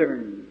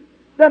Lutheran,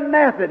 the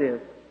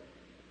Methodist,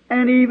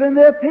 and even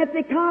the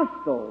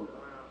Pentecostal,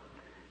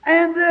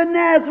 and the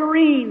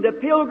Nazarene, the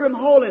Pilgrim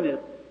Holiness,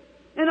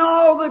 and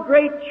all the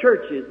great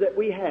churches that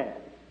we had.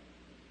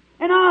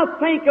 And I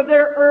think of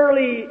their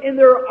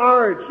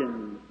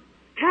origin,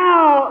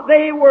 how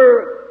they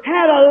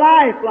had a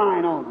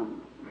lifeline on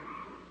them.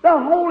 The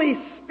Holy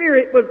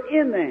Spirit was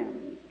in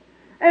them.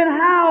 And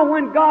how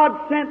when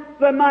God sent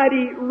the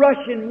mighty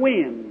rushing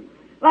wind,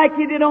 like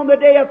He did on the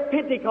day of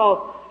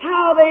Pentecost,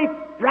 how they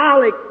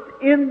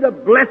frolicked in the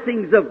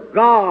blessings of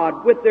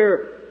God with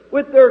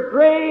their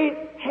great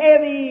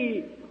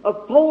heavy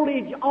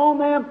foliage on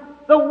them.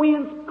 The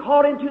winds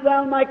caught into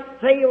them like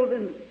sails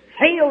and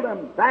sailed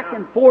them back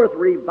and forth,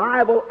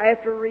 revival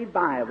after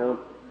revival.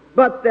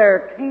 But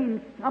there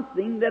came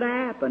something that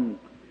happened.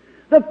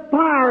 The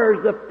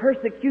fires of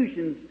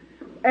persecutions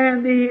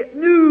and the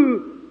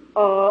new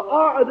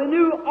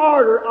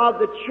order of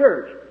the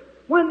church,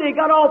 when they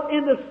got off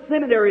in the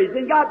seminaries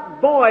and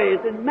got boys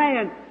and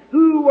men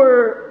who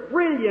were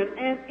brilliant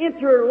and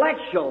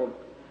intellectual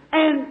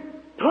and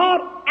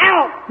taught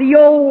out the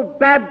old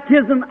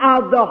baptism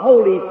of the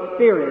Holy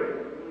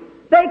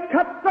Spirit, they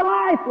cut the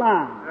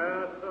lifeline.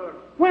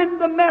 When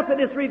the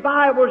Methodist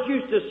revivals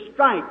used to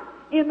strike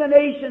in the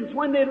nations,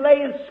 when they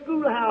lay in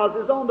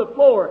schoolhouses on the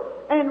floor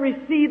and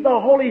receive the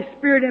Holy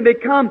Spirit and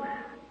become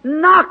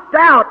knocked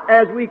out,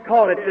 as we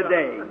call it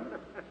today.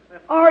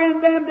 Or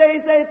in them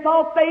days they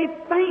thought they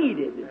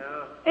fainted.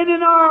 And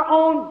in our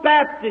own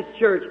Baptist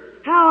church,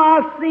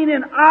 how I've seen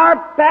in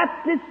our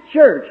Baptist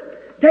church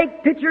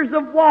take pitchers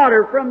of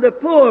water from the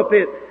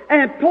pulpit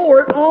and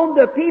pour it on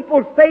the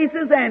people's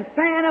faces and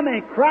fan them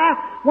and cry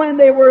when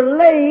they were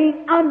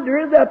laying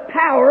under the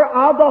power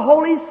of the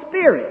Holy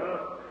Spirit.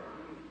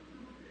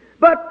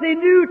 But the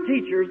new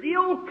teachers, the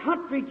old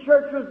country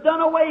church was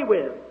done away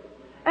with,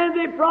 and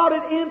they brought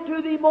it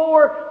into the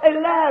more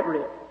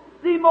elaborate,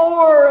 the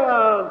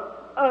more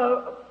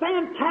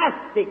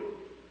fantastic,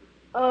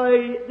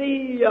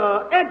 the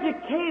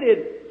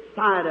educated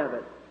side of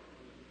it.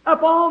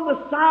 Upon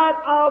the side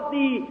of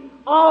the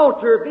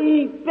altar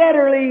being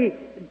betterly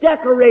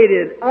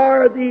decorated,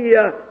 or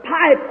the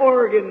pipe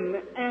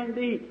organ and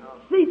the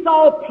seats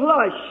all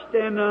plushed,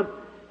 and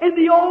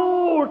the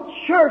old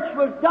church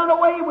was done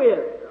away with.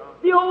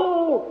 The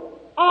old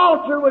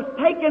altar was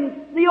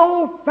taken, the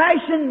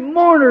old-fashioned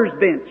mourner's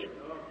bench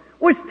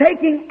was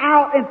taken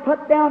out and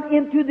put down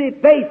into the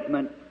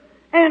basement.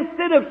 And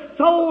instead of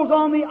souls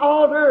on the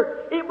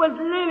altar, it was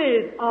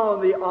lilies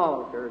on the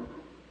altar.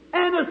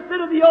 And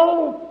instead of the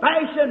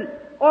old-fashioned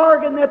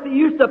organ that they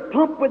used to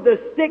pump with the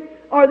stick,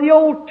 or the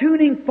old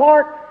tuning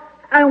fork,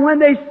 and when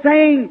they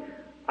sang,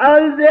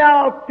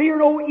 I'll fear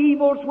no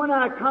evils when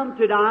I come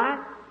to die,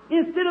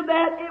 instead of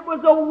that, it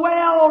was a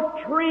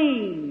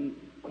well-trained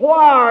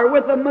choir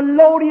with a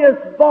melodious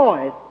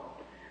voice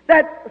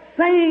that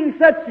sang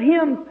such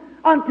hymns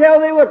until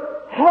they would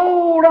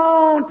hold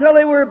on till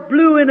they were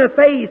blue in the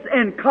face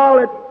and call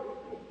it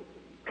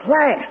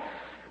class.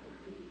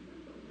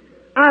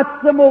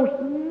 That's the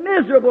most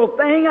miserable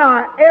thing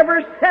I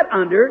ever sat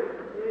under,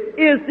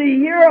 is to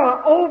hear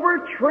an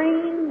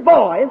overtrained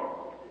voice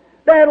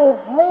that'll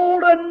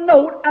hold a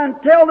note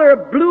until they're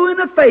blue in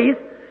the face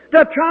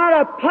to try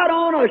to put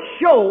on a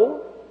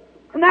show,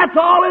 and that's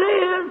all it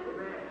is.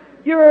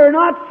 You're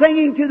not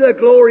singing to the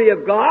glory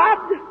of God.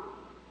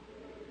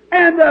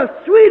 And the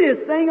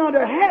sweetest thing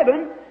under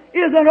heaven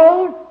is an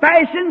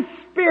old-fashioned,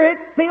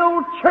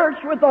 Spirit-filled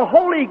church with the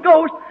Holy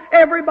Ghost,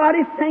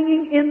 everybody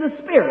singing in the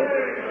Spirit.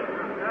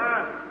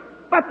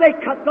 But they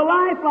cut the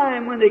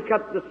lifeline when they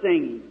cut the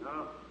singing.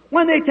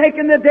 When they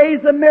taken the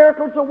days of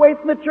miracles away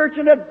from the church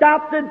and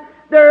adopted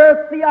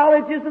their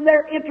theologies and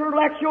their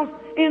intellectuals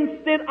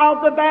instead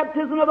of the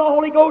baptism of the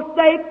Holy Ghost,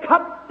 they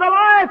cut the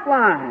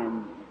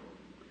lifeline.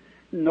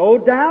 No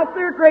doubt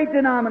they're great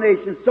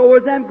denominations, so are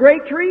them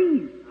great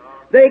trees.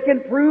 They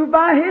can prove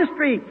by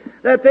history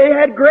that they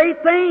had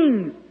great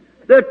things.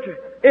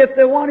 If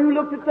the one who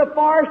looked at the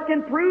forest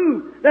can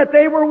prove that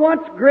they were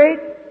once great,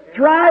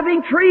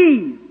 thriving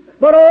trees.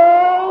 But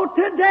oh,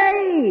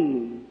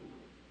 today,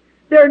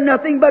 they're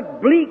nothing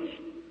but bleached.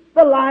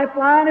 The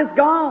lifeline is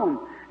gone.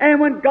 And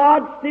when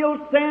God still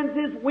sends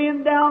His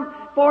wind down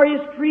for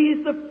His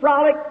trees to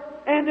frolic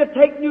and to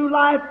take new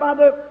life by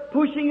the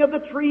pushing of the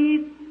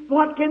trees,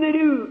 what can they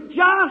do?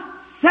 Just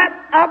set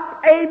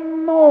up a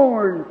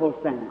mournful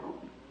sound.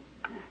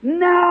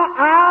 Now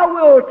I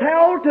will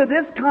tell to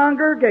this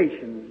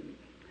congregation,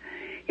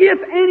 if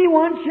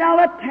anyone shall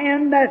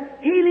attend that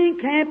healing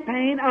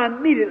campaign,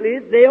 immediately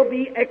they'll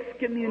be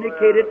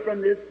excommunicated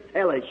from this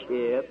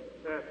fellowship.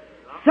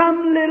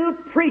 Some little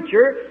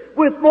preacher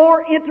with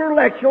more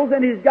intellectuals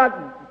and he's got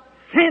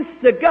sense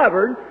to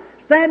govern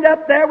stand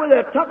up there with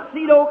a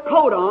tuxedo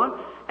coat on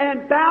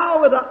and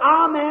bow with an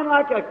amen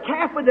like a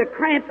calf with a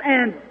cramp,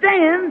 and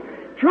then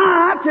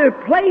try to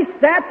place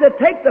that to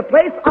take the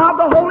place of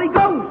the Holy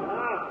Ghost.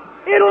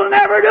 It'll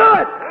never do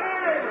it.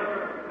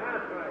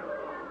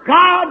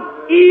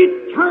 God's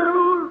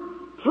eternal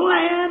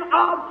plan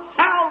of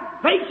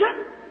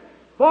salvation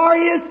for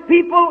His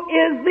people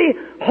is the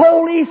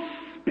Holy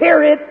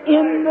Spirit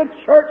in the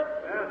church.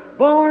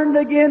 Born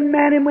again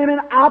men and women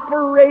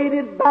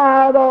operated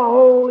by the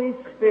Holy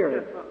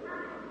Spirit.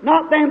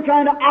 Not them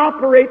trying to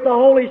operate the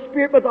Holy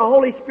Spirit, but the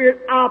Holy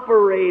Spirit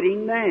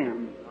operating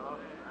them.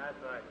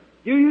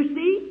 Do you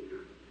see?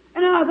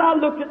 And as I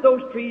looked at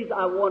those trees,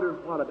 I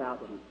wondered, what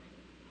about them?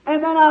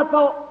 And then I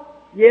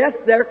thought, yes,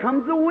 there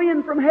comes a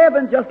wind from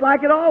heaven just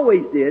like it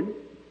always did.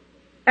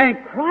 And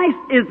Christ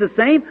is the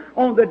same.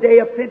 On the day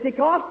of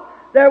Pentecost,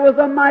 there was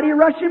a mighty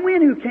rushing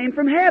wind who came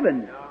from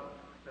heaven.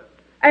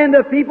 And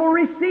the people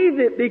received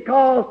it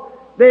because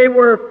they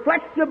were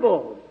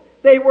flexible.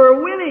 They were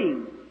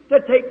willing to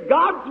take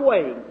God's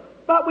way.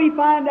 But we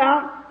find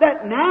out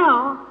that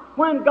now,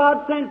 when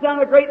God sends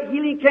down a great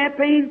healing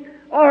campaign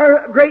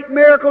or great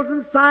miracles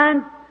and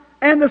signs,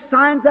 and the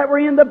signs that were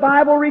in the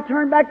Bible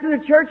return back to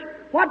the church,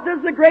 what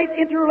does the great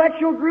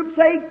intellectual group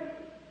say?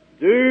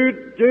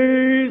 The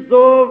days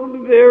of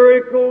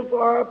miracles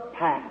are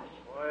past.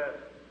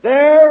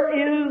 There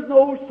is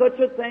no such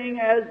a thing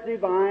as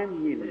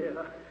divine healing.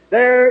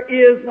 There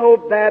is no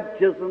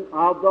baptism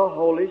of the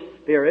Holy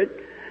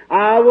Spirit.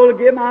 I will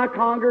give my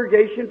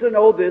congregation to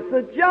know this,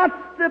 that just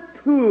the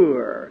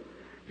poor,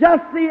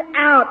 just the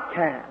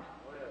outcast,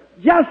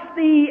 just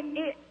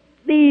the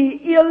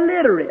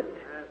illiterate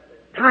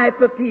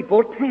type of people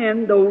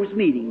attend those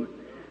meetings.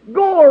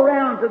 Go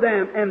around to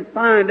them and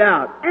find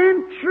out.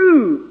 And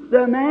true,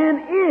 the man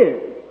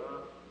is.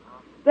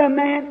 The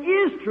man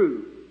is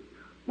true.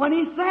 When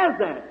he says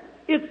that,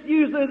 it's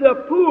usually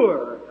the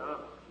poor,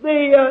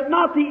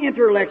 not the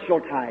intellectual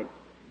type.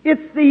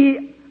 It's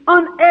the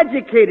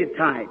uneducated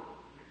type.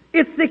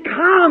 It's the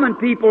common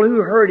people who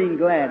heard him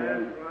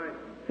gladly,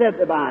 said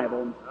the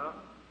Bible.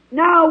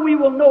 Now we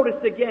will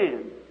notice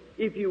again,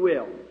 if you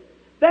will.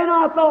 Then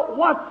I thought,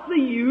 what's the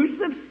use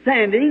of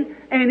sending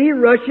any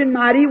rushing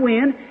mighty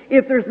wind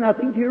if there's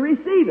nothing to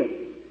receive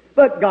it?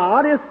 But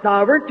God is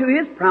sovereign to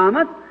His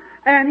promise,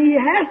 and He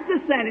has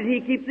to send it.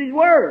 He keeps His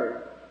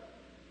word.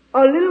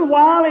 A little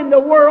while and the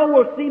world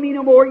will see me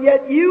no more,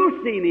 yet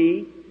you'll see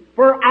me,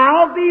 for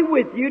I'll be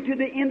with you to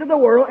the end of the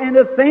world, and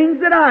the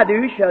things that I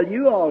do shall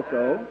you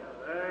also.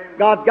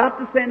 God's got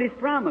to send His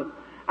promise.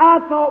 I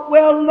thought,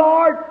 well,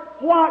 Lord,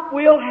 what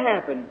will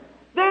happen?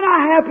 Then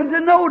I happened to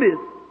notice,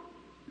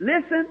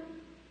 listen,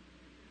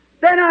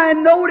 then I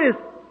noticed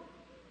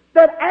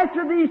that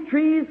after these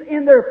trees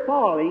in their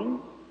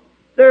falling,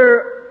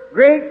 their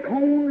great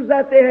cones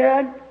that they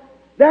had,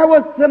 there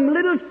was some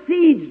little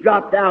seeds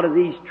dropped out of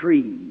these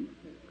trees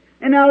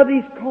and out of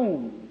these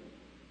cones.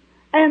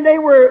 And they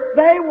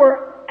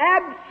were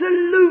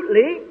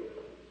absolutely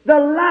the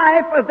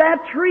life of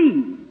that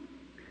tree.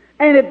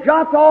 And it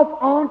dropped off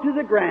onto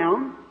the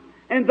ground,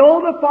 and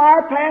though the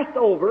fire passed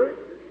over,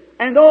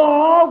 and though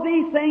all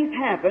these things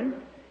happened,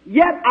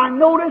 yet I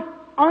noticed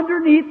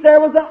underneath there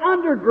was an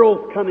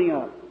undergrowth coming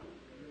up.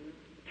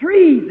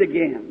 Trees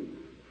again.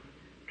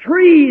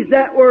 Trees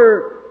that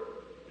were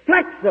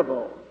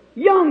flexible.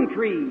 Young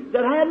trees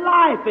that had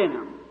life in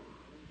them.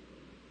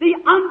 The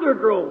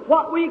undergrowth,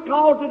 what we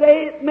call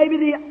today maybe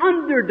the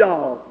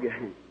underdog.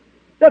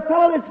 The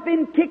fellow that's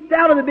been kicked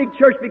out of the big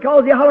church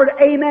because he hollered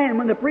amen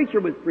when the preacher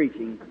was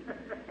preaching.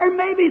 Or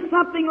maybe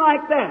something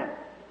like that.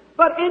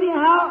 But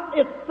anyhow,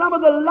 it's some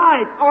of the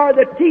life or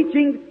the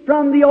teaching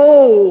from the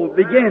old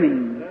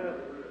beginning.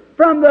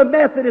 From the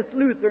Methodist,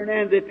 Lutheran,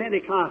 and the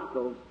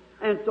Pentecostals,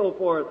 and so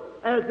forth,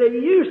 as they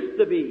used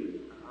to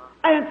be.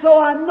 And so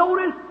I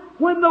noticed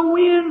when the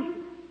winds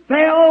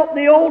fell,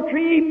 the old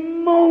tree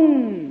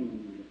moaned.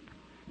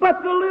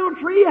 But the little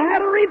tree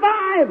had a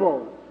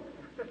revival.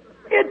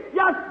 It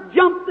just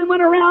jumped and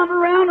went around,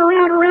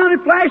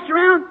 and flashed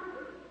around,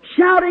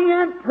 shouting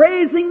and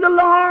praising the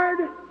Lord.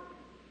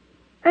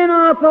 And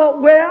I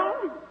thought, well,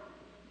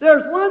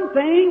 there's one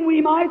thing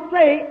we might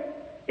say.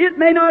 It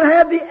may not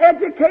have the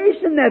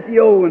education that the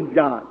old one's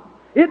got.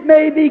 It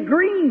may be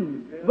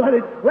green, but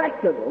it's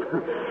flexible.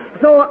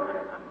 So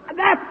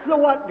that's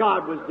what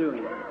God was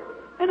doing.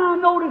 And I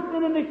noticed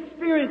in an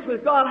experience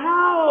with God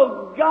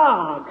how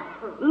God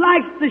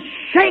likes to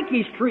shake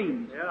His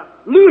trees,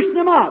 loosen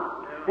them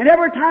up. And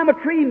every time a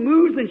tree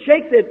moves and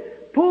shakes,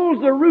 it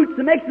pulls the roots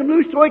and makes them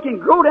loose so it can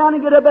grow down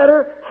and get a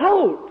better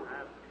hold.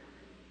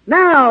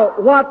 Now,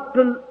 what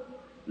the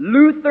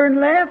Lutheran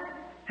left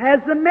has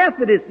the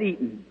Methodist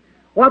eaten.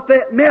 What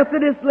the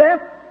Methodist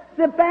left,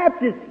 the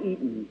Baptists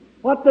eaten.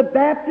 What the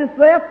Baptists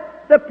left,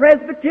 the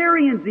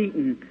Presbyterians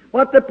eaten.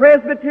 What the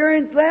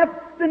Presbyterians left,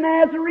 the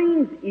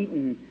Nazarenes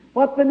eaten.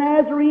 What the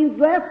Nazarenes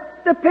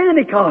left, the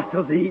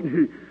Pentecostals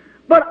eaten.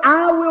 But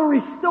I will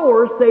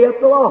restore,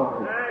 saith the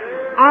Lord.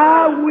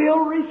 I will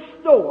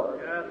restore.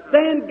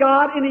 Then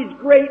God, in His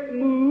great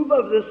move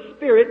of the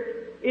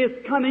Spirit, is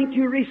coming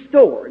to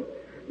restore.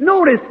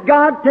 Notice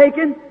God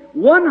taking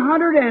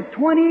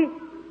 120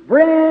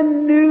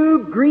 brand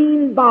new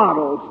green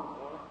bottles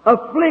of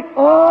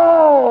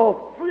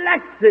all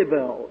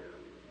flexible.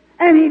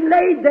 And he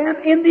laid them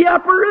in the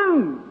upper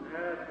room.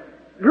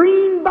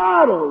 Green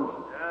bottles.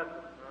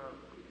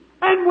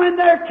 And when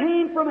there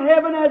came from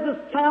heaven as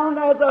a sound,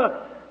 as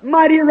a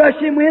mighty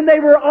rushing wind, they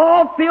were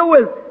all filled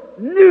with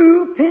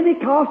new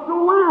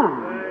Pentecostal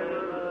wine.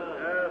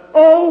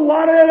 Oh,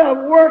 what a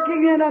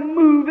working and a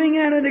moving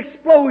and an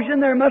explosion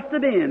there must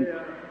have been.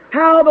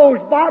 How those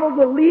bottles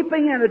were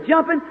leaping and a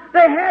jumping.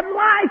 They had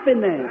life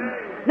in them.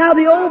 Now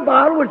the old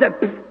bottle was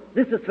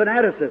this is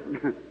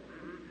fanaticism.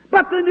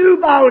 But the new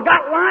bottle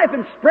got life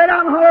and spread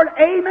out and hollered,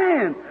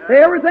 amen, to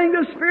everything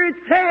the Spirit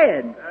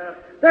said.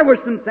 There were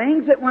some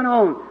things that went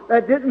on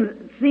that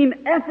didn't seem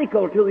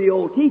ethical to the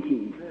old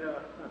teachings.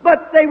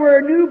 But they were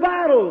a new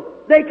bottle.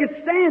 They could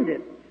stand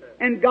it.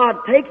 And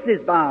God takes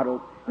His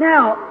bottle.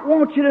 Now, I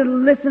want you to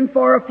listen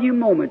for a few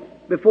moments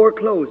before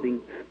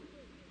closing.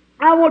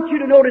 I want you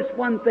to notice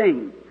one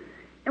thing.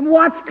 And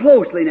watch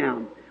closely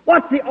now.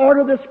 What's the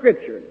order of the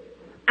Scripture?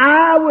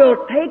 I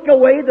will take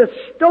away the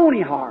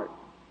stony heart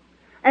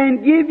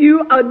and give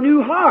you a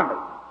new heart.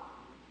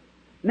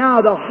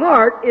 Now, the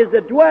heart is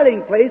the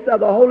dwelling place of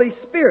the Holy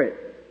Spirit.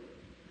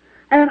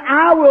 And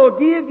I will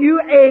give you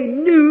a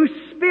new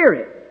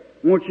spirit.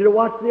 I want you to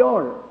watch the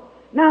order.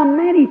 Now,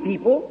 many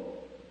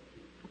people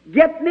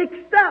get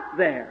mixed up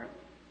there.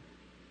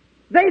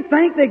 They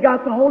think they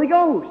got the Holy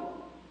Ghost,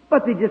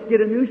 but they just get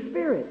a new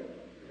spirit.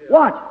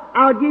 Watch.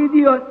 I'll give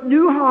you a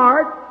new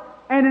heart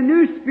and a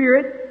new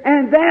spirit,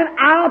 and then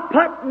I'll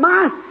put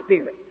my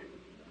spirit.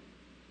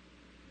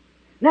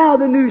 Now,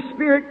 the new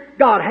spirit,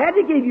 God had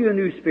to give you a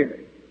new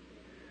spirit.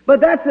 But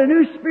that's the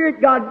new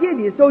spirit God gave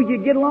you, so you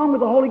get along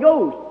with the Holy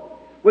Ghost.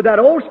 With that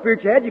old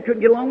spirit you had, you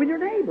couldn't get along with your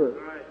neighbor.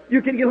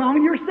 You couldn't get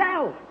along with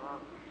yourself.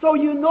 So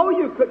you know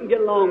you couldn't get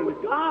along with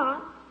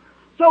God.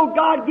 So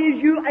God gives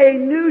you a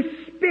new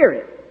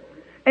spirit.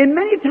 And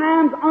many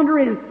times under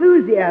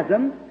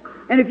enthusiasm,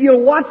 and if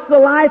you'll watch the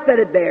life that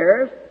it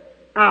bears,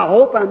 I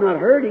hope I'm not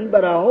hurting,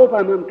 but I hope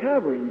I'm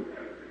uncovering.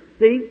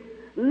 See,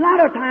 a lot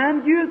of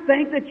times you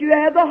think that you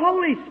have the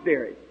Holy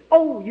Spirit.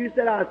 Oh, you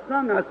said I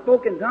sung, I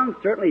spoke in tongues.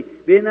 Certainly,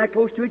 being that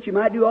close to it, you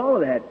might do all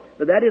of that.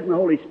 But that isn't the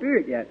Holy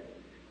Spirit yet.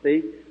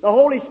 See, the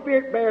Holy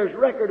Spirit bears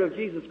record of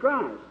Jesus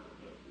Christ.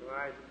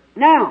 Right.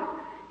 Now,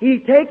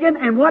 He's taken,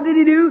 and what did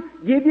He do?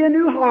 Give you a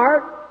new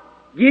heart,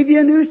 give you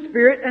a new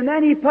spirit, and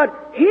then He put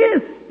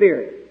His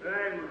Spirit.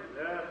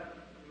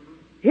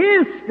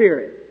 His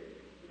Spirit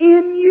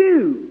in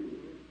you.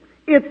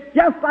 It's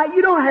just like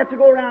you don't have to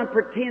go around and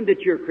pretend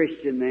that you're a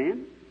Christian,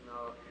 man.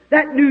 No.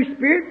 That new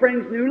Spirit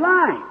brings new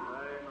life.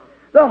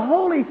 The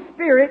Holy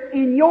Spirit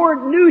in your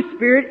new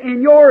spirit,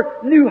 in your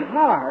new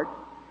heart,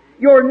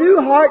 your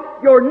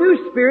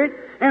new spirit,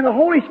 and the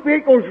Holy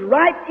Spirit goes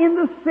right in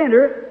the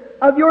center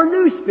of your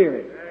new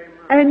spirit.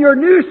 And your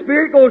new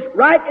spirit goes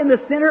right in the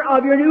center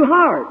of your new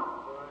heart.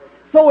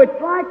 So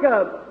it's like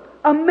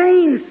a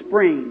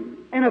mainspring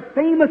and a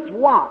famous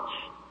watch,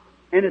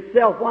 and it's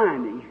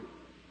self-winding.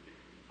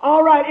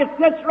 All right, it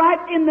sits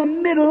right in the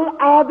middle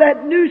of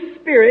that new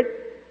spirit,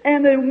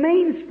 and the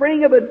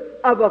mainspring of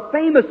a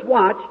famous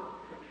watch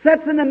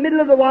sits in the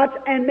middle of the watch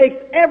and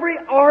makes every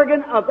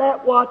organ of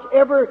that watch,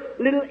 every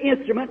little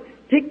instrument,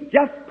 tick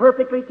just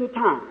perfectly to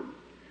time.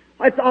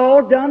 It's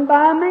all done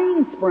by a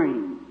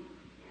mainspring.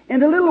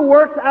 And the little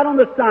works out on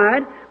the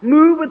side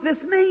move with this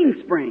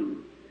mainspring.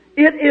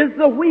 It is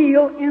the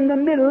wheel in the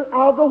middle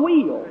of the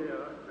wheel,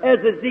 as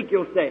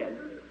Ezekiel said.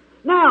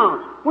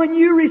 Now, when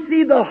you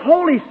receive the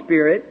Holy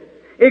Spirit,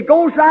 it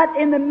goes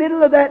right in the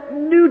middle of that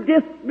new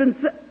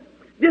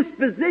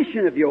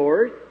disposition of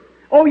yours.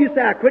 Oh, you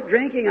say, I quit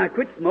drinking, I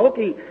quit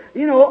smoking.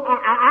 You know,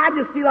 I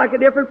just feel like a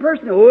different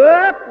person.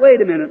 Whoop,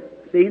 wait a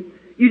minute. See,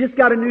 you just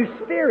got a new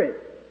spirit.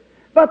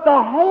 But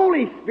the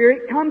Holy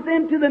Spirit comes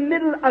into the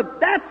middle of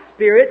that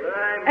spirit,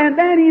 and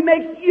then He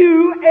makes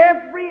you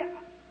every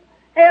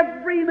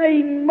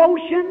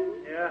emotion,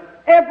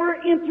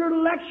 every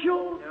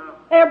intellectual,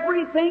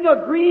 everything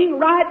agreeing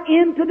right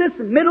into this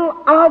middle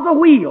of the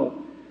wheel.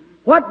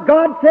 What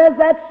God says,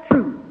 that's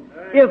true.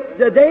 If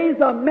the days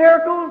of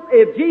miracles,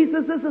 if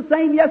Jesus is the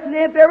same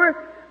yesterday and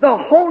forever, the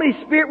Holy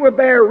Spirit will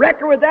bear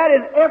record with that,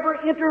 and every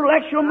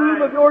intellectual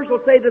move of yours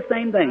will say the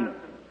same thing.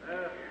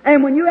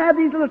 And when you have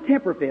these little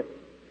temper fits,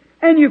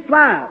 and you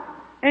fly,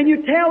 and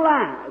you tell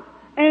lies,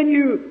 and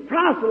you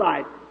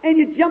proselyte, and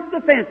you jump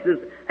the fences,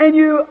 and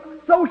you're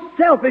so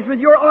selfish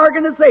with your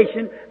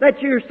organization that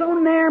you're so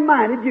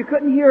narrow-minded you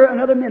couldn't hear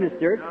another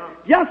minister,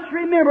 just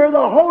remember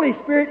the Holy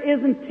Spirit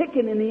isn't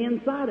ticking in the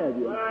inside of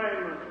you.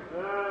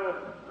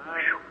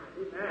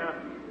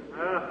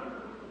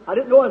 I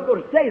didn't know I was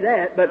going to say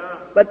that,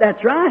 but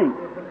that's right.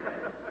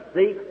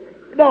 See,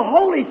 the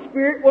Holy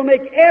Spirit will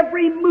make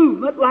every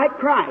movement like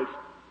Christ.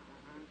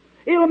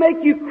 It'll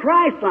make you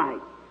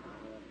Christ-like.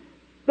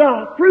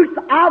 The fruits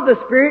of the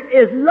Spirit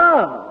is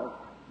love,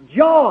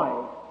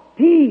 joy,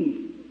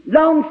 peace,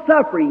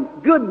 long-suffering,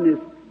 goodness,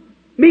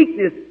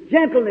 meekness,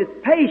 gentleness,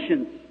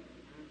 patience,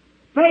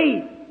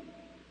 faith,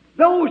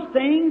 Those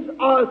things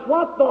are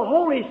what the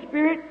Holy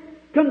Spirit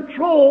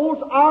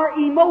controls our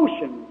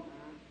emotions.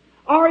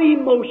 Our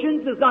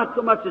emotions is not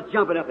so much as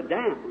jumping up and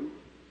down.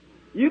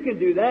 You can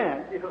do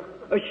that.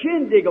 A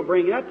shindig will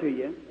bring that to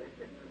you.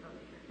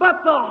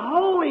 But the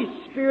Holy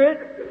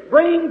Spirit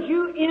brings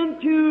you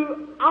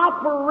into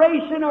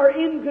operation or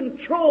in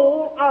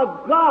control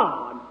of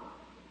God,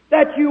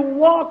 that you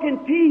walk in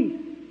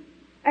peace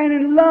and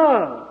in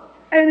love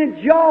and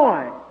in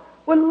joy,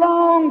 with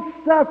long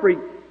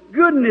suffering,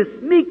 goodness,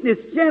 meekness,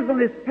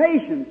 gentleness,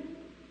 patience.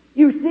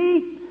 You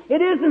see,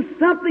 it isn't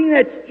something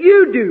that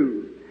you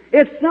do.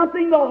 It's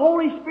something the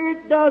Holy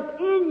Spirit does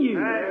in you.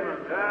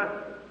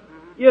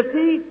 You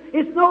see,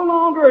 it's no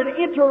longer an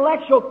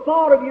intellectual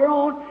thought of your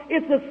own.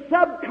 It's a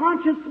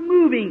subconscious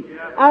moving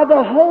of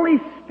the Holy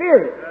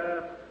Spirit.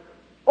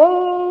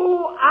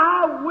 Oh,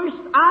 I wish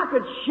I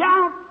could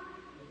shout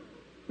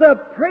the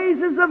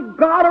praises of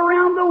God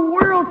around the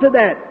world to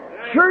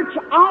that. Church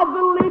of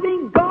the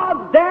living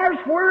God, there's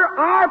where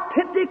our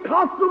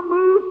Pentecostal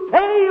move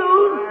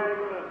fails.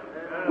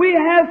 We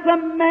have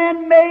some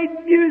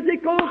man-made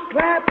musicals,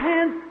 clap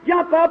hands,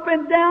 jump up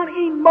and down,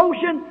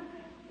 emotion.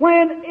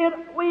 When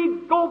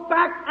we go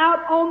back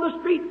out on the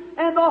street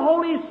and the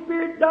Holy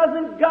Spirit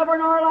doesn't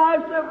govern our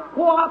lives to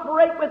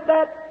cooperate with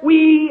that,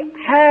 we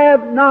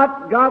have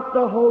not got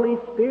the Holy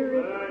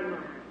Spirit.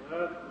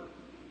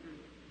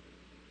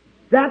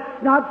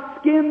 That's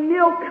not skim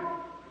milk.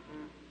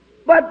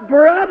 But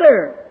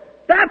brother,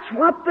 that's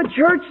what the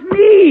church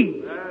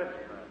needs.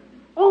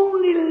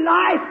 Only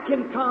life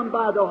can come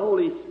by the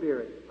Holy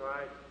Spirit.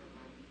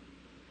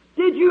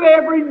 Did you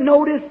ever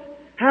notice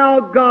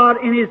how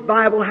God in His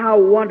Bible, how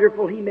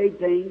wonderful He made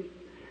things?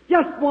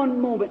 Just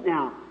one moment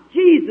now.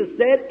 Jesus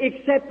said,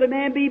 except a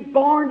man be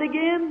born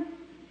again,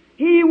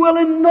 he will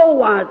in no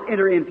wise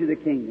enter into the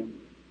kingdom.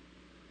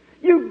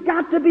 You've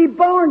got to be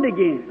born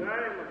again.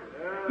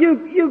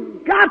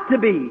 You've got to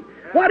be.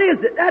 What is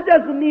it? That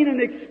doesn't mean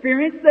an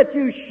experience that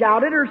you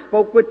shouted or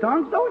spoke with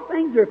tongues. Those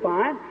things are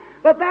fine.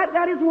 But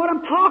that isn't what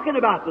I'm talking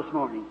about this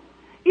morning.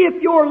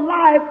 If your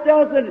life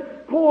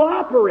doesn't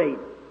cooperate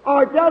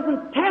or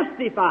doesn't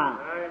testify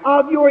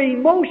of your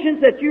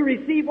emotions that you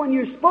received when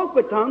you spoke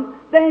with tongues,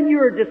 then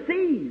you're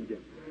deceived.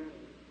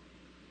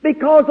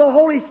 Because the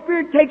Holy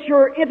Spirit takes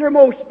your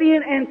innermost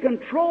being and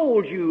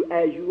controls you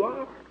as you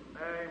are.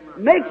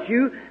 Makes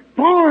you,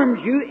 forms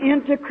you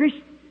into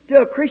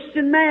a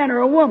Christian man or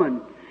a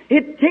woman.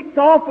 It ticks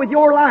off with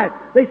your life.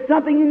 There's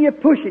something in you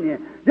pushing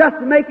you,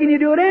 just making you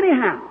do it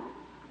anyhow.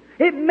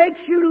 It makes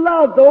you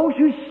love those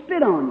who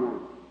spit on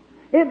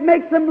you. It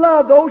makes them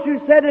love those who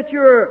said that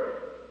you're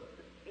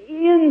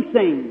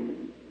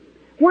insane.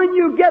 When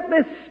you get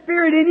this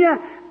Spirit in you,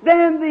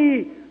 then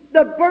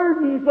the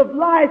burdens of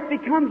life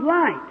becomes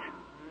light.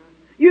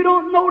 You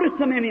don't notice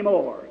them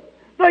anymore.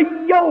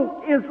 The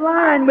yoke is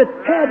lined with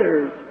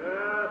feathers.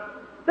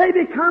 They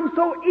become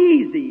so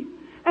easy.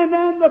 And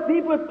then the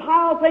people would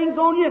pile things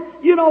on you.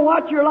 You know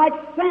what? You're like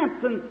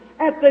Samson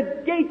at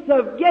the gates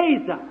of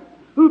Gaza,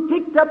 who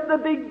picked up the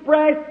big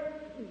brass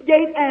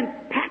gate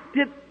and packed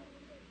it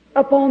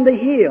upon the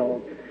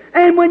hill.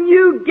 And when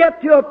you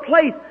get to a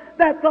place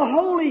that the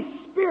Holy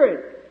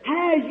Spirit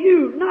has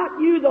you, not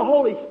you the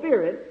Holy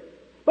Spirit,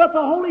 but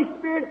the Holy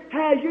Spirit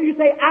has you, you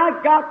say,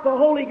 I've got the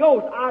Holy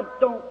Ghost. I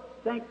don't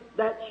think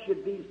that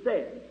should be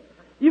said.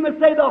 You must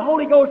say, the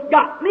Holy Ghost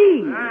got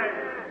me.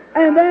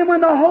 And then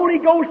when the Holy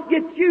Ghost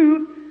gets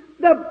you,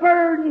 the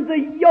burden,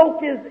 the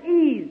yoke is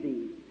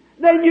easy.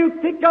 Then you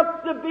pick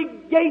up the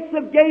big gates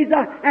of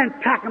Gaza and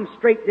pack them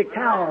straight to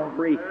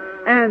Calvary.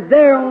 And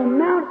there on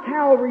Mount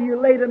Calvary you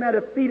lay them at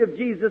the feet of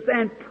Jesus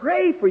and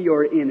pray for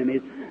your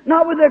enemies.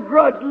 Not with a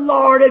grudge,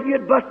 Lord, if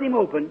you'd bust him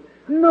open.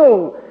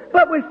 No,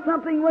 but with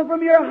something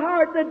from your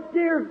heart that,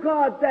 dear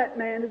God, that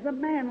man is a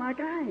man like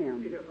I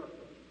am.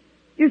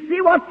 You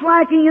see what's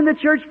lacking in the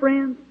church,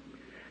 friends?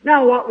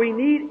 Now what we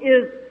need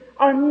is,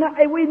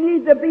 we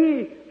need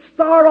to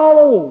start all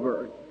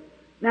over.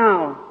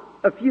 Now,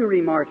 a few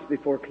remarks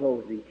before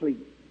closing, please.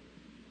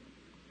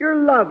 You're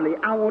lovely.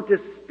 I want to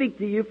speak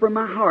to you from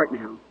my heart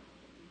now.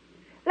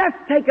 Let's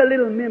take a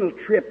little mental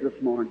trip this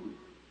morning,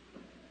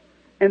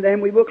 and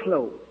then we will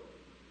close.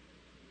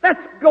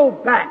 Let's go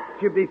back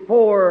to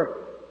before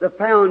the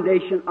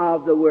foundation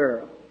of the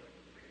world.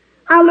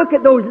 I look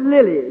at those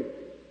lilies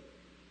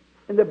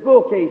and the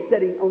bouquet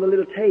sitting on the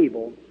little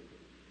table.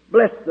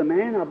 Bless the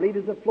man, I believe,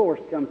 as a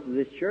florist comes to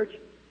this church.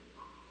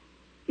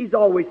 He's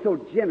always so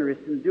generous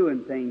in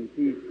doing things.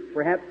 He's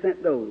perhaps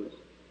sent those.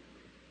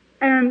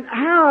 And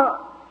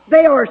how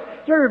they are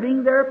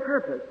serving their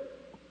purpose.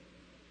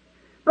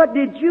 But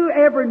did you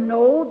ever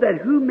know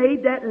that who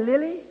made that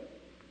lily?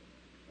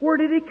 Where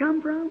did it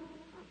come from?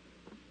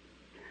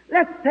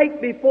 Let's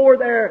take before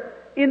there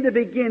in the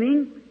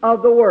beginning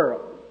of the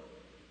world.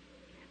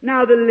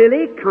 Now the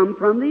lily come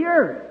from the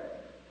earth.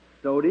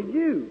 So did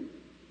you.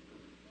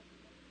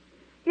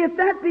 If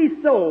that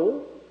be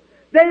so,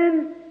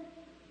 then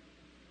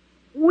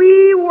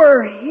we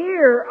were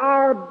here,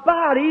 our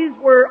bodies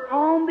were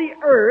on the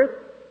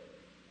earth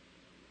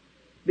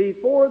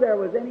before there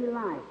was any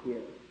life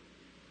here.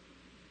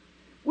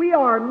 we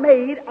are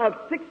made of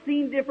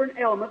 16 different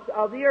elements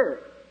of the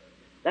earth.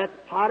 That's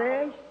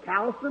potash,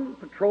 calcium,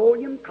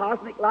 petroleum,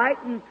 cosmic light,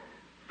 and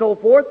so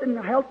forth, and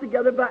held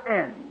together by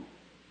atoms.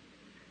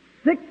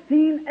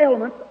 16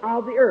 elements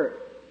of the earth.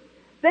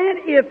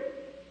 Then if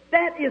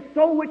that is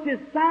so, which is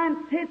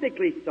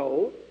scientifically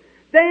so,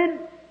 then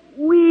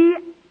we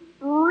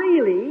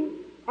really,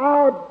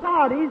 our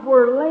bodies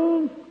were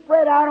laying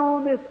spread out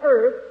on this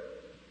earth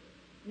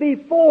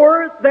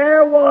before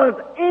there was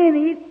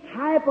any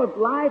type of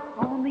life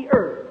on the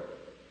earth.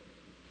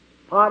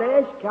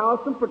 Potash,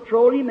 calcium,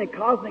 petroleum, and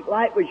cosmic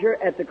light was here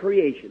at the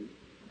creation.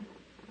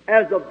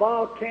 As the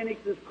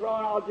volcanics is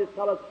chronologists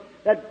tell us,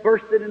 that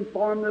bursted and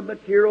formed the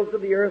materials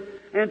of the earth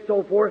and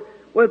so forth,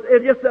 was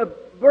just a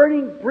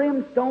burning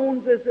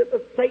brimstones as it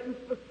was Satan's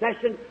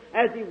procession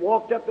as he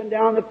walked up and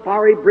down the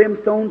fiery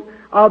brimstones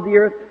of the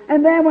earth.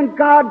 And then when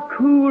God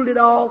cooled it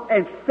off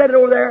and set it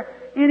over there,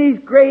 in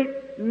His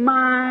great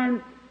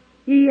mind,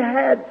 He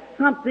had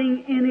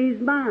something in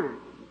His mind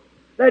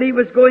that He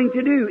was going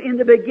to do. In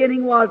the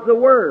beginning was the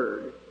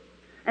Word,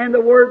 and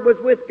the Word was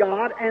with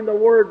God, and the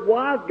Word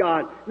was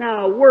God.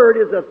 Now, a word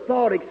is a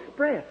thought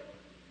expressed.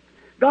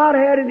 God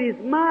had in His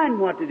mind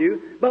what to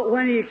do, but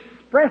when He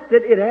expressed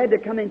it, it had to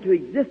come into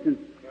existence.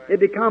 It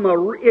become a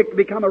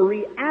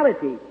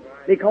reality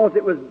because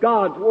it was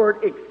God's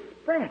Word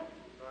expressed.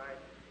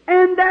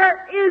 And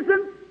there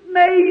isn't,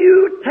 may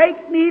you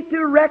take me to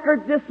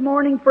record this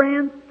morning,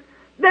 friends,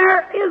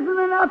 there isn't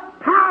enough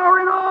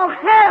power in all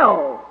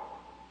hell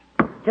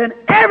can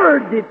ever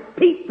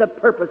defeat the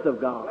purpose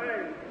of God.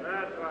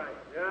 That's right.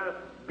 Yes.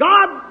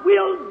 God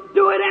will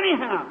do it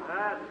anyhow.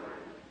 That's right.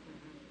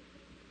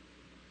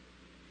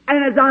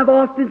 And as I've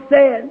often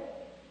said,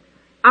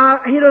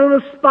 I hit a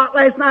little spot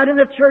last night in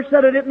the church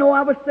that I didn't know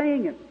I was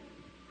saying it.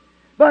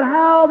 But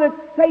how that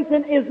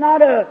Satan is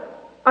not a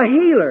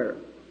healer.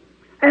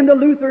 And the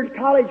Lutheran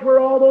college where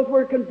all those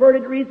were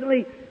converted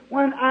recently,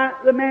 when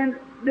the man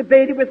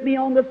debated with me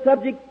on the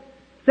subject,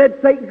 said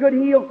Satan could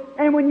heal.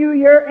 And when you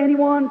hear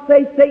anyone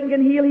say Satan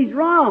can heal, he's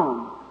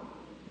wrong.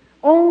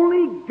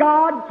 Only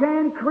God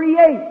can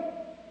create.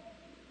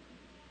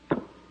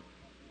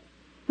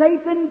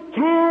 Satan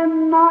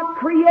cannot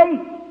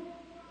create.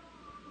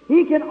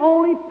 He can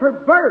only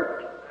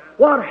pervert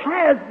what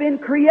has been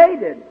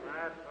created.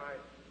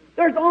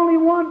 There's only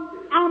one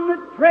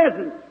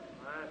omnipresent.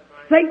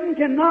 Satan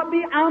cannot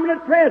be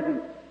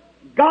omnipresent.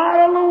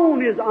 God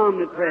alone is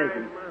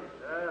omnipresent,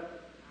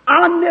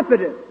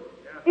 omnipotent,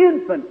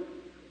 infinite.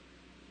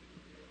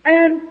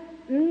 And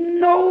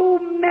no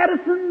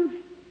medicines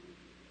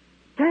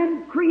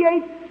can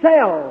create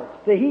cells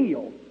to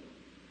heal.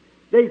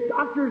 There's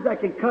doctors that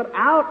can cut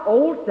out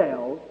old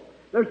cells.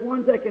 There's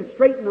ones that can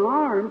straighten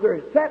arms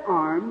or set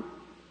arms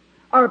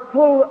or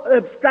pull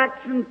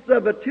abstractions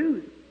of a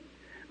tooth.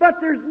 But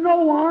there's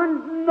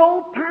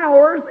no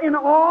powers in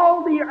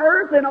all the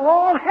earth and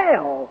all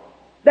hell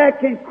that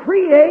can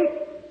create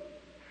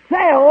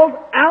cells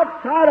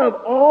outside of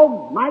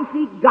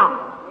Almighty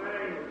God.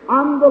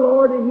 I'm the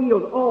Lord who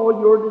heals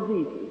all your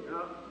diseases.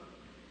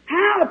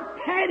 How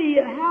petty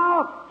and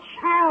how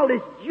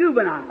childish,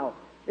 juvenile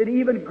that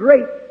even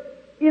great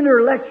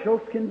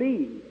intellectuals can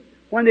be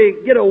when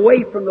they get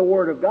away from the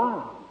Word of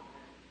God.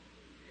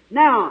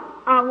 Now,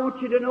 I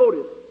want you to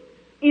notice,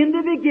 in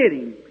the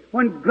beginning,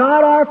 when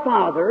God our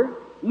Father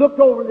looked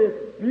over this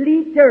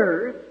bleak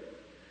earth,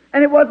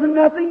 and it wasn't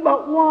nothing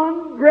but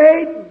one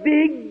great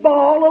big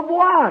ball of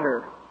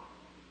water.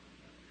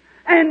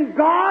 And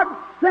God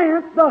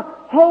sent the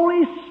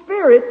Holy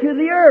Spirit to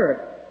the earth,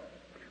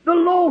 the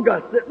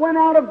Logos that went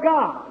out of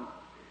God,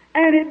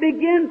 and it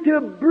began to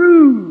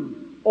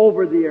brood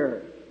over the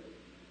earth.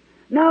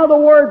 Now the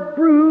word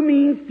brew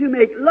means to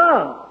make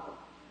love,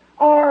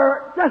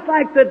 or just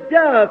like the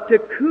dove to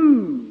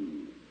coo.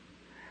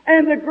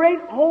 And the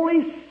great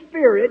Holy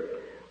Spirit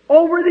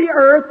over the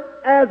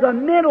earth, as a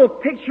mental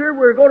picture,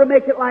 we're going to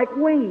make it like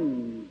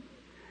wings.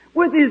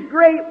 With His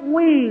great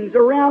wings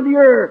around the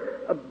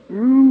earth,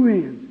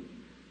 brewing,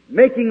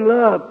 making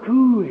love,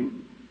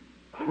 cooing.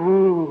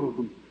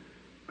 Come,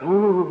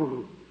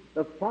 come.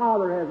 The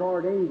Father has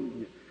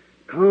ordained.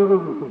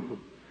 Come.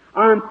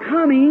 I'm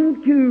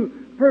coming to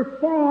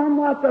perform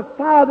what the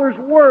Father's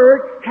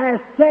Word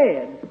has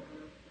said.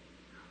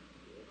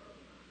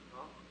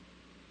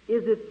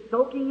 Is it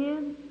soaking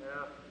in?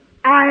 Yeah.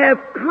 I have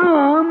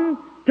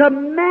come to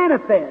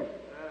manifest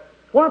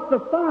what the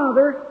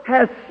Father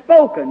has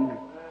spoken.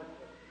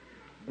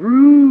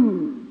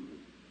 Brew.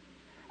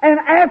 And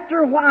after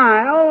a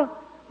while,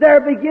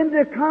 there begin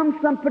to come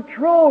some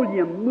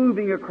petroleum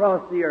moving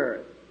across the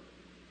earth.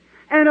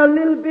 And a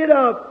little bit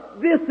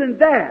of this and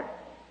that.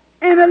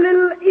 And a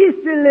little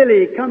Easter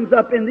lily comes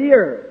up in the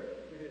earth.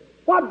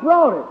 What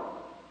brought it?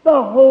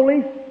 The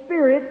Holy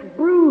Spirit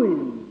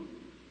brewing.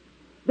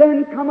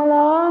 Then come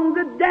along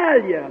the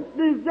dahlia,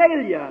 the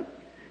azalea,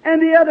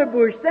 and the other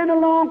bush. Then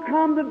along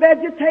come the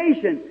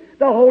vegetation,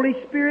 the Holy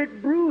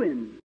Spirit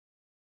brewing.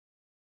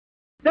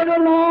 Then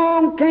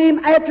along came,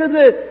 after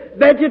the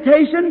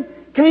vegetation,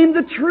 came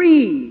the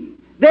tree,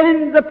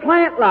 then the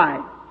plant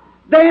life,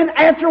 Then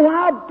after a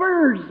while,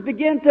 birds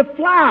began to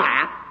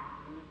fly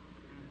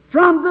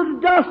from the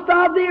dust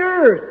of the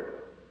earth.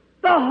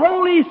 The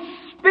Holy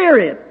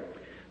Spirit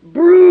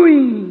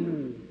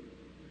brewing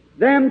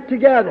them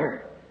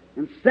together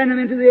and sent them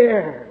into the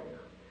air.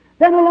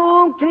 Then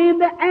along came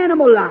the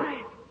animal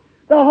life.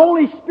 The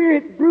Holy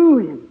Spirit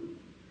brewing.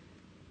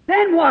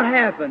 Then what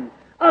happened?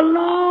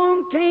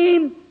 Along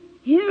came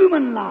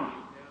human life.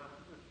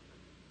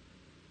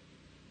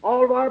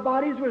 All of our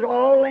bodies was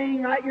all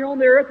laying right here on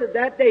the earth at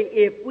that day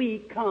if we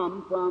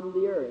come from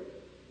the earth.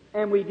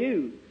 And we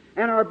do.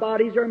 And our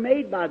bodies are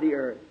made by the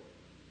earth.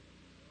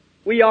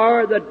 We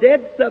are the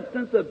dead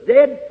substance of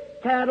dead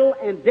cattle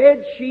and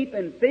dead sheep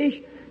and fish,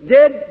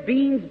 dead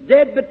beans,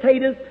 dead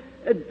potatoes,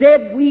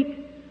 dead wheat.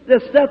 The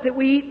stuff that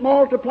we eat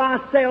multiply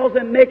cells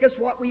and make us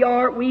what we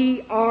are.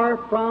 We are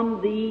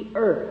from the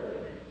earth.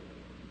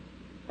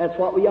 That's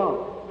what we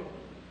are.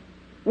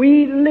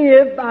 We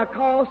live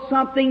because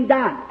something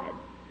died.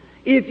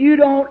 If you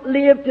don't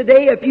live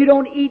today, if you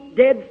don't eat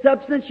dead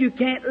substance, you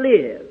can't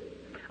live.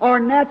 Our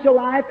natural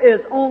life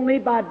is only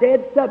by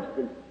dead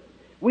substance.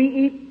 We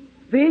eat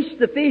fish,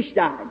 the fish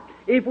died.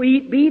 If we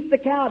eat beef, the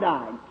cow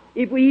died.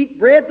 If we eat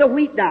bread, the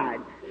wheat died.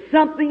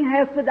 Something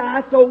has to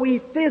die so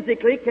we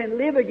physically can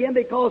live again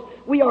because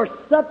we are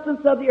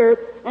substance of the earth,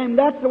 and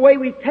that's the way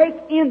we take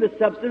in the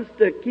substance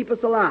to keep us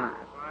alive.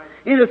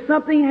 And if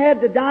something had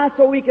to die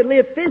so we could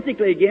live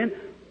physically again,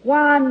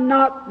 why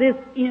not this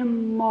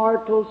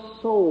immortal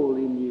soul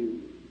in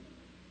you?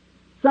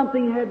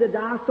 Something had to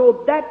die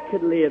so that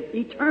could live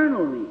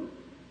eternally.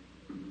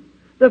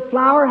 The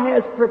flower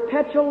has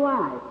perpetual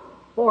life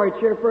for its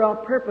here for a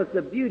purpose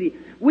of beauty.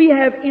 We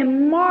have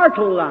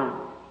immortal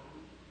life.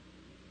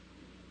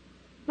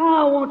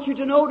 Now I want you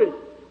to notice,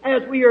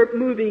 as we are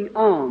moving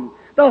on,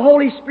 the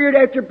Holy Spirit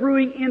after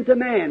brewing into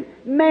man,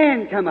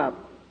 man come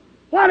up.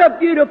 What a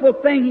beautiful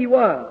thing he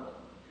was.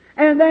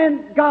 And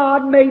then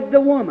God made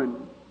the woman.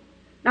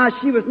 Now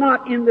she was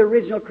not in the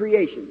original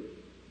creation.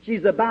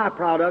 She's a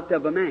byproduct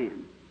of a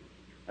man.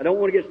 I don't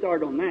want to get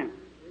started on that.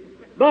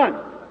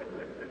 But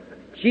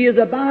she is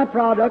a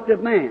byproduct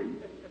of man.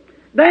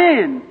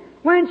 Then,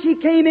 when she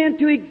came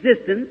into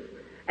existence,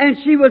 and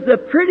she was the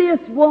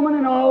prettiest woman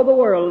in all the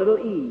world, little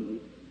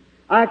Eve.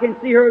 I can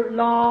see her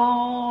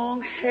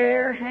long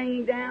hair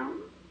hanging down.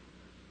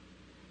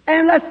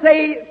 And let's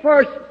say,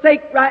 for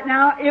sake right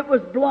now, it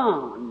was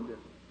blonde.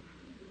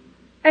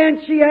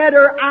 And she had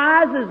her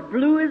eyes as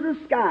blue as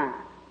the sky.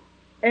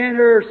 And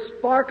her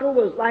sparkle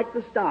was like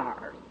the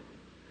stars.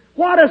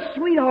 What a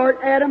sweetheart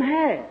Adam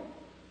had.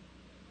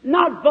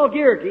 Not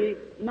vulgarity,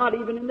 not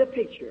even in the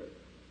picture.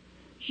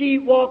 She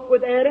walked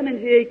with Adam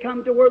and they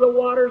come to where the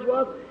waters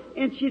was,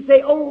 and she'd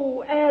say,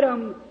 "Oh,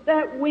 Adam,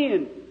 that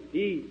wind."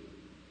 Peace.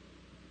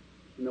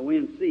 And the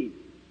wind ceased.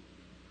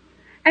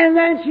 And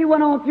then she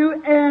went on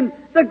through, and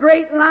the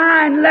great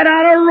lion let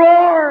out a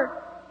roar.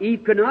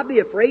 Eve could not be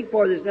afraid,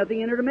 for there's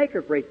nothing in her to make her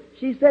afraid.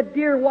 She said,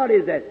 "Dear, what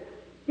is that?"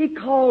 He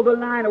called the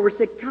lion over and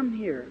said, "Come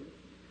here."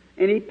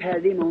 And he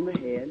patted him on the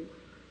head.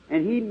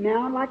 And he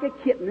meowed like a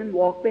kitten and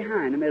walked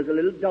behind him as a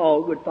little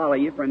dog would follow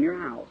you from your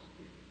house.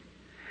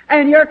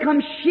 And here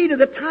comes Sheeta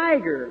the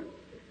tiger.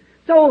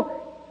 So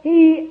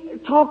he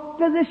talked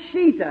to the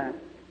Sheeta.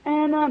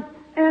 And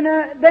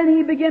then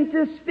he began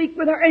to speak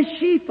with her, and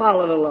she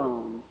followed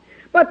along.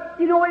 But,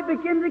 you know, it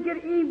began to get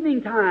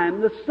evening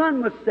time. The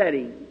sun was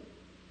setting.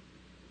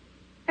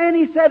 And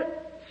he said,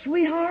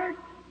 "Sweetheart,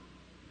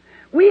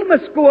 we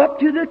must go up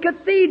to the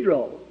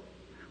cathedral.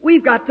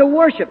 We've got to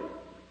worship."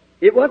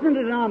 It wasn't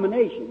a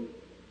denomination.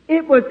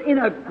 It was in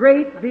a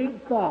great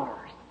big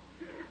forest.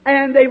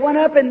 And they went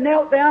up and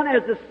knelt down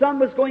as the sun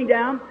was going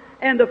down,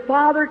 and the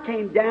Father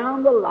came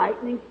down, the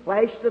lightning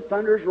flashed, the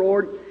thunders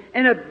roared,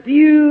 and a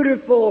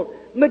beautiful,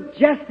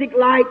 majestic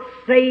light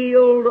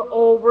sailed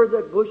over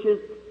the bushes,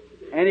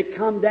 and it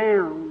come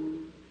down.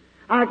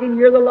 I can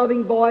hear the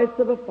loving voice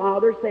of a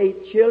father say,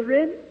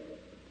 "Children,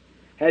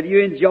 have you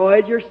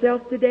enjoyed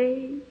yourself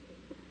today?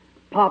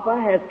 Papa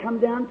has come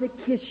down to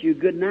kiss you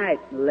good night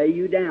and lay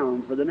you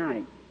down for the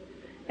night."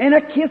 And a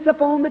kiss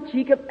upon the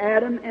cheek of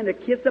Adam and a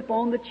kiss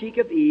upon the cheek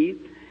of Eve.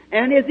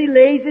 And as he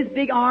lays his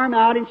big arm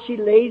out and she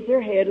lays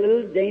her head,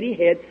 little dainty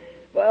head,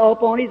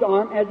 up on his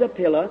arm as a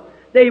pillow,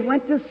 they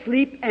went to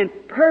sleep, and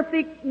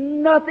perfect,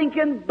 nothing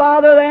can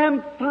bother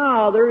them.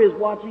 Father is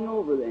watching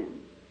over them.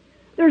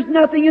 There's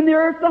nothing in the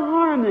earth to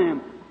harm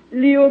them.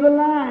 Leo the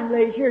lion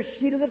lays here.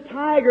 Sheeta the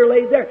tiger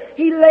lays there.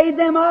 He laid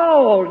them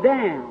all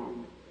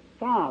down.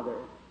 Father,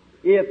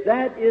 if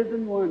that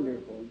isn't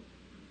wonderful.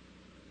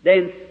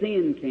 Then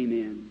sin came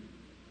in.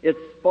 It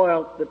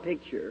spoilt the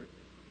picture.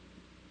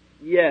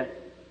 Yes.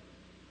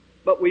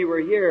 But we were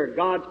here.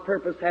 God's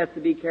purpose has to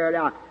be carried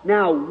out.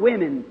 Now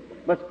women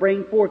must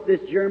bring forth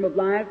this germ of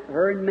life,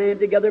 her and man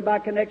together by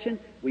connection.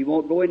 We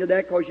won't go into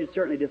that because you'd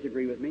certainly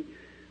disagree with me.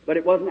 But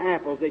it wasn't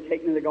apples they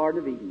taken in the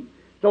Garden of Eden.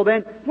 So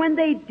then, when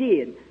they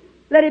did,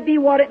 let it be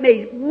what it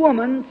may.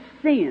 Woman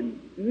sinned.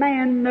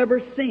 Man never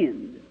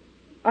sinned.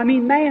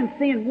 Man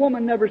sinned,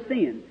 woman never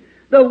sinned.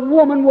 The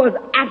woman was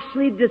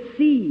actually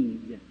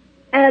deceived.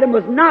 Adam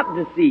was not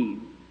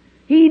deceived.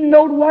 He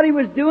knowed what he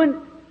was doing.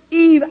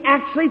 Eve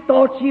actually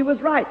thought she was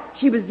right.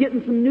 She was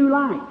getting some new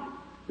light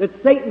that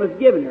Satan was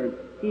giving her.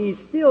 He's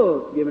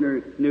still giving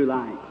her new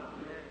light.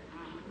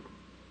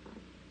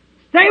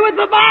 Stay with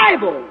the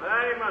Bible.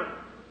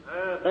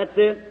 Amen. That's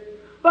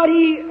it. But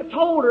he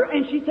told her,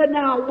 and she said,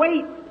 now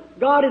wait.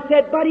 God had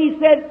said, but he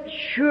said,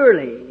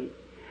 surely.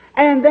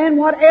 And then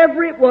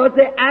whatever it was,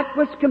 the act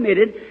was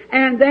committed,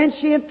 and then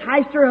she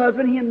enticed her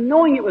husband, him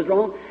knowing it was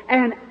wrong,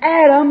 and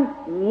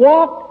Adam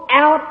walked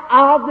out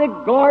of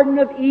the Garden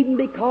of Eden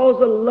because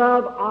of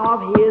love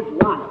of his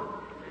wife,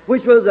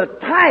 which was a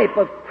type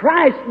of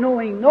Christ,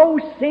 knowing no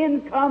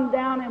sin, come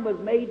down and was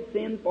made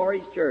sin for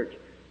his church.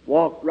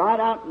 Walked right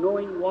out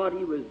knowing what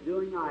he was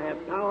doing. I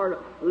have power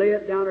to lay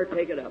it down or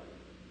take it up.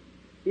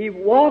 He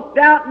walked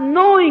out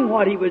knowing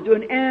what he was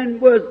doing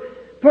and was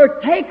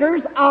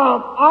partakers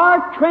of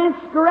our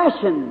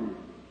transgression,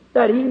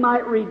 that he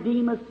might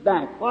redeem us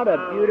back. What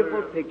a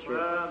beautiful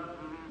picture.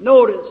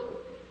 Notice,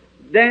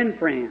 then,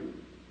 friends,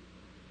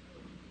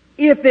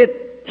 if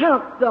it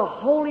took the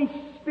Holy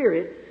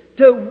Spirit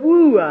to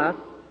woo us,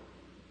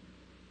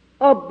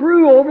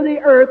 brew over the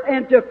earth,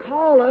 and to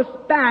call us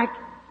back,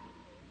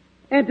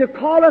 and to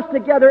call us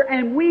together,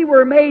 and we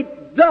were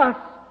made thus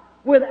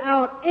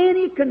without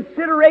any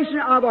consideration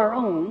of our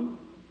own,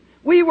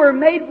 we were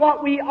made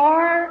what we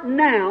are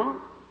now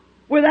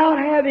without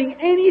having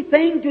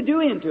anything to do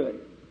into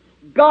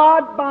it.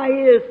 God, by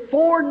His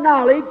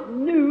foreknowledge,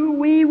 knew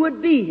we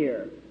would be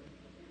here.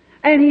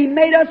 And He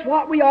made us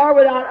what we are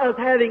without us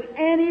having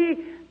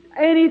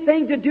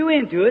anything to do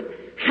into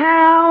it.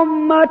 How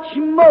much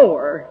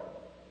more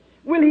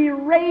will He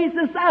raise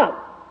us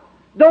up?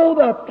 Though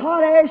the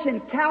potash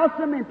and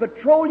calcium and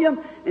petroleum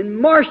and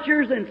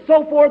moistures and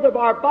so forth of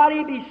our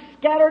body be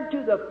scattered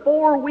to the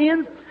four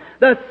winds,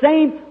 the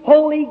same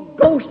Holy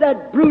Ghost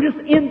that brewed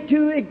us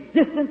into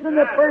existence in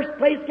the first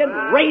place can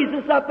raise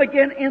us up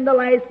again in the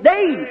last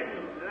days.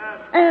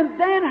 And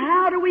then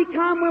how do we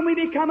come when we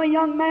become a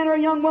young man or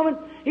a young woman?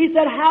 He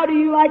said, how do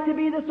you like to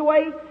be this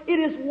way? It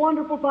is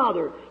wonderful,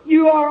 Father.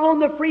 You are on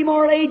the free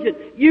moral agent.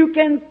 You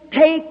can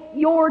take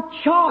your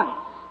choice.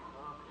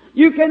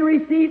 You can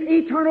receive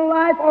eternal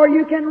life or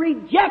you can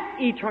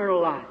reject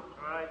eternal life.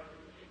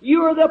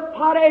 You are the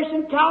potash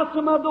and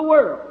calcium of the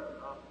world.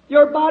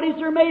 Your bodies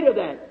are made of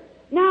that.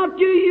 Now,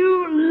 do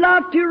you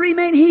love to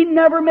remain? He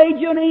never made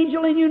you an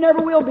angel, and you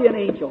never will be an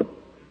angel.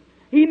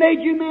 He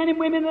made you men and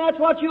women, and that's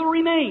what you'll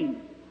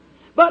remain.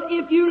 But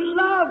if you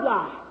love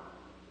life,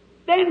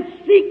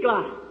 then seek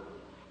life.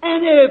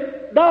 And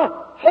if the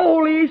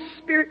Holy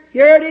Spirit,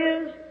 here it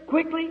is,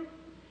 quickly,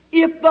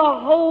 if the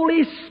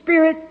Holy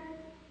Spirit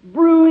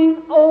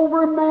brewing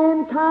over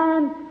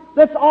mankind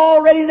that's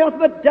already nothing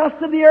but dust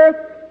of the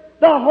earth,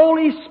 the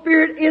Holy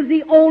Spirit is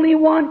the only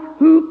one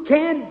who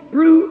can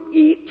brew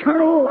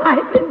eternal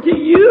life into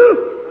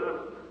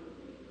you.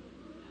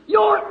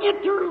 Your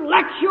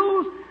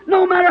intellectuals,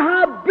 no matter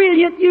how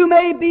brilliant you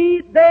may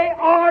be, they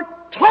are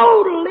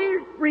totally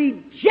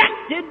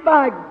rejected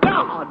by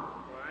God.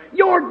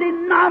 Your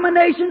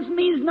denominations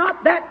means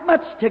not that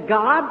much to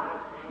God.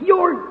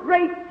 Your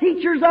great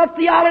teachers of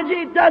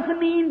theology doesn't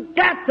mean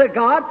that to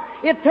God.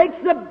 It takes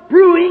the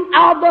brewing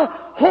of the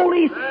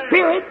Holy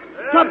Spirit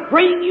to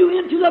bring you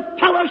into the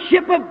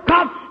fellowship of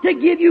God, to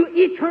give you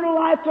eternal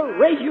life, to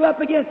raise you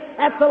up again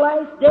at the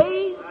last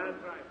days.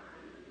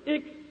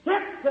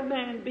 Except a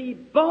man be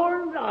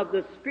born of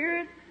the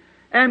Spirit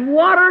and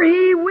water,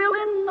 he will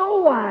in no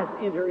wise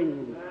enter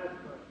in.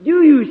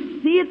 Do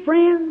you see it,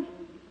 friends?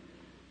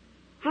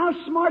 How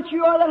smart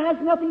you are, that has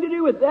nothing to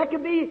do with it. That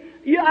could be,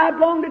 I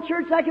belong to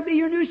church, that could be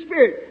your new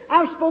spirit.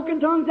 I've spoken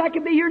tongues, that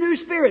could be your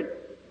new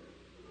spirit.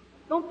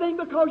 Don't think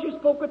because you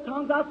spoke with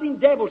tongues, I've seen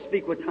devils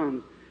speak with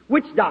tongues.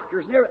 Witch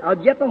doctors,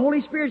 yet the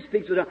Holy Spirit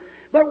speaks with tongues.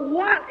 But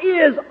what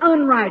is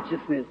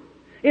unrighteousness?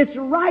 It's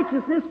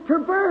righteousness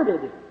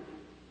perverted.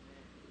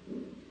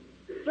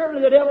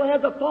 Certainly the devil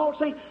has a false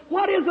thing.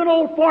 What is an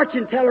old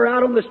fortune teller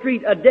out on the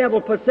street, a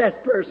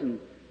devil-possessed person?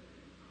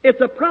 It's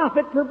a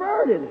prophet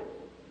perverted.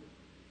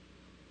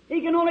 He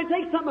can only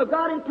take something of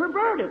God and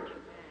pervert it.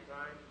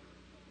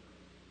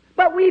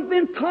 But we've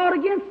been taught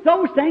against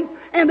those things,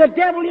 and the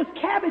devil is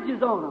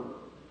cabbages on them.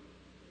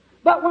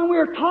 But when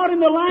we're taught in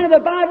the line of the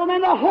Bible,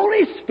 then the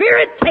Holy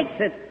Spirit takes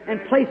it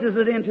and places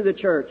it into the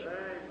church.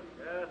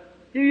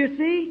 Do you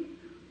see?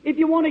 If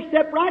you won't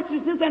accept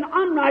righteousness, then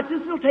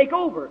unrighteousness will take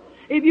over.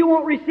 If you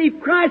won't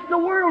receive Christ, the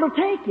world will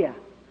take you.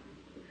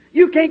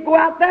 You can't go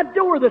out that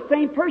door the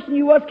same person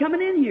you was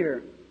coming in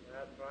here.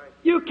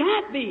 You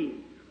can't be.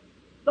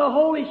 The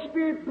Holy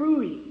Spirit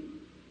brewing,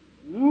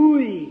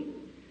 wooing,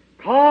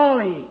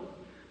 calling.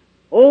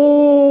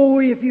 Oh,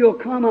 if you'll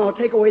come, I'll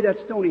take away that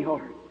stony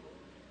heart.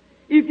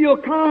 If you'll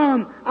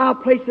come, I'll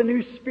place a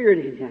new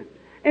spirit in you.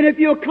 And if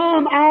you'll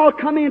come, I'll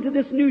come into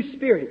this new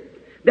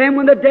spirit. Then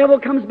when the devil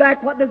comes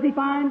back, what does he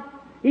find?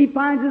 He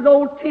finds his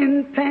old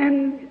tin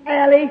pan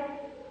alley.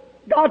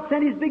 God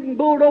sent His big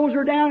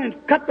bulldozer down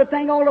and cut the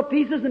thing all to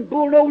pieces and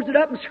bulldozed it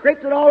up and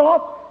scraped it all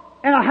off.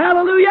 And a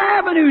Hallelujah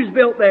Avenue's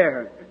built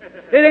there.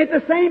 It ain't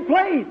the same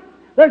place.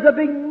 There's a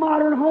big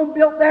modern home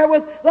built there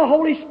with the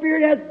Holy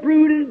Spirit has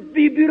brooded and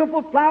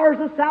beautiful flowers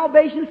of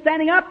salvation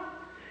standing up.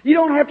 You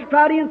don't have to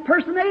try to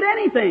impersonate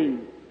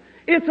anything.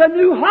 It's a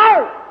new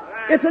heart.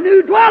 It's a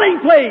new dwelling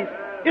place.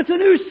 It's a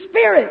new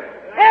spirit.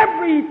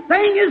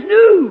 Everything is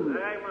new.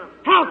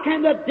 How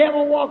can the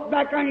devil walk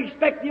back there and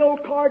expect the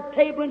old card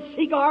table and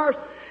cigars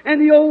and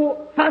the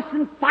old fuss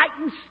and fight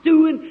and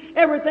stew and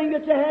everything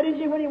that's ahead of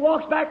you? When he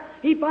walks back,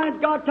 he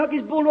finds God took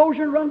his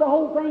bulldozer and run the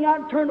whole thing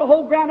out and turned the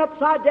whole ground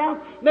upside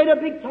down, made a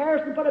big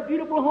terrace and put a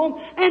beautiful home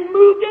and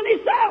moved in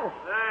himself.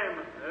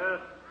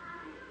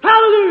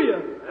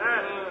 Hallelujah!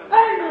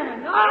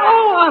 Amen!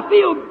 Oh, I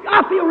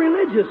feel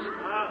religious.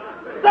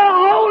 The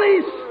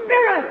Holy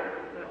Spirit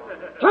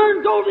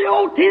turns over the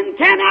old tin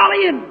can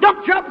alley and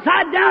dumps you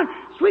upside down,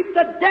 sweeps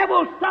the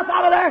devil's stuff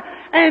out of there,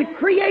 and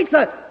creates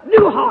a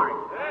new heart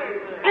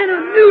and a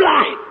new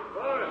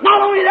life.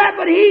 Not only that,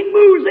 but He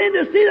moves in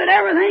to see that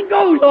everything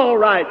goes all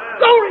right.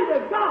 Glory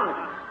to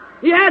God!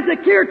 He has the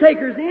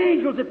caretakers, the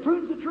angels that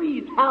prunes the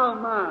trees. How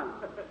am I?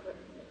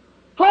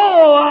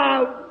 Oh,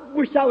 I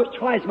wish I was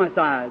twice my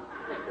size.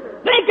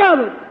 Think of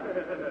it!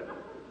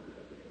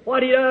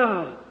 What do you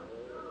know?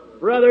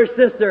 Brother,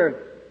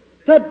 sister,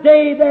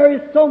 today there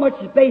is so much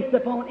based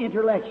upon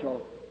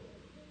intellectual.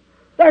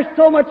 There's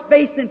so much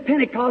based in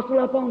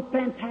Pentecostal upon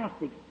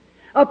fantastics,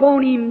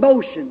 upon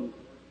emotions.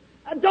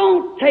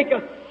 Don't take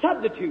a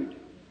substitute.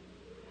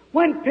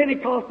 When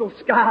Pentecostal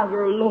skies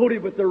are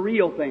loaded with the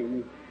real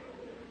thing,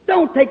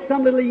 don't take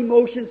some little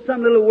emotion,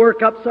 some little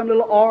workup, some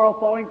little oil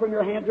falling from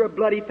your hands or a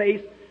bloody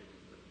face.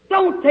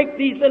 Don't take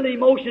these little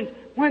emotions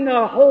when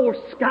the whole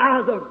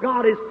skies of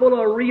God is full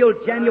of real,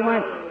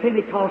 genuine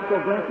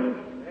Pentecostal blessings.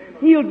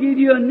 He'll give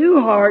you a new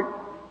heart,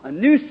 a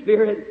new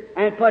spirit,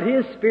 and put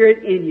His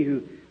Spirit in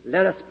you.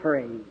 Let us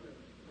pray.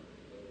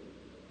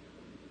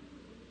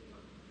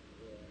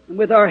 And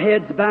with our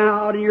heads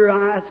bowed and your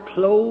eyes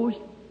closed,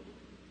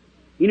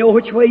 you know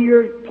which way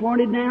you're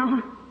pointed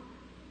now?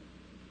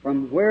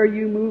 From where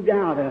you moved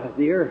out of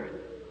the earth.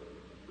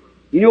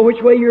 You know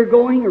which way you're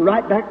going?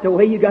 Right back the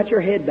way you got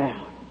your head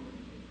bowed.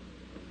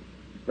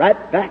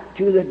 Right back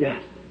to the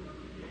dust.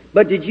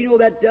 But did you know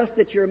that dust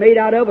that you're made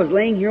out of was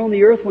laying here on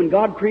the earth when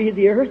God created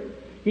the earth?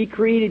 He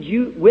created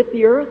you with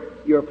the earth.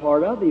 You're a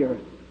part of the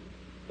earth.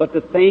 But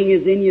the thing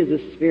is in you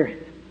is a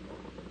spirit.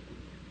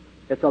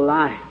 It's a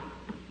life.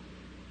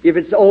 If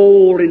it's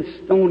old and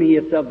stony,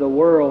 it's of the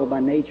world by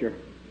nature.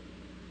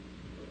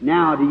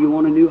 Now, do you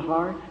want a new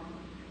heart?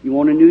 You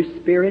want a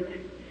new spirit?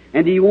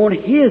 And do you want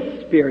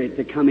His Spirit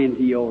to come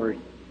into yours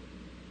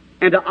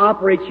and to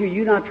operate you?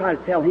 You not try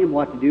to tell Him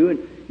what to do, and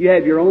you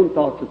have your own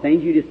thoughts of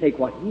things. You just take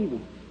what He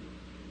wants.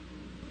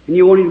 And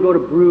you want Him to go to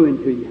brew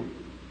into you.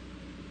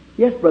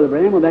 Yes, Brother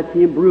Branham, well, that's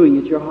Him brewing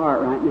at your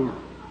heart right now.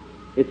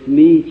 It's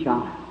me,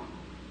 child.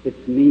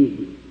 It's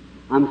me.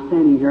 I'm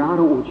standing here. I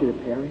don't want you to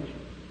perish.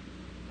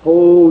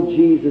 Oh,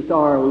 Jesus,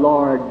 our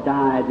Lord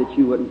died that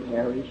you wouldn't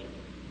perish.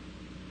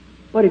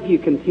 But if you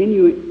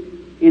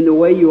continue in the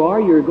way you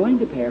are, you're going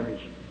to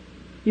perish.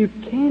 You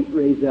can't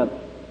raise up.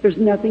 There's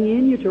nothing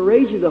in you to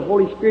raise you. The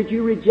Holy Spirit,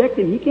 you reject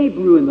Him. He can't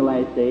brew in the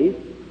last days.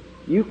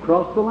 You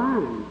cross the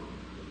line.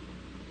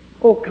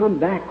 Oh, come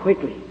back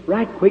quickly.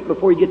 Right quick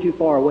before you get too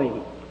far away.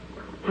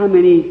 How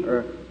many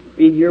are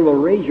in here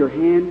will raise your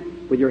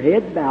hand with your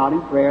heads bowed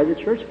in prayer,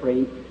 the church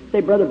praying?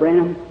 Say, Brother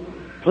Branham,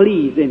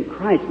 please, in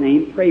Christ's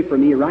name, pray for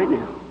me right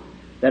now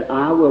that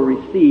I will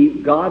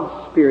receive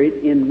God's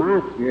Spirit in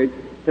my spirit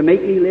to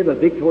make me live a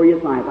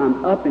victorious life.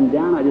 I'm up and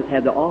down. I just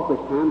had the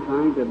awfulest time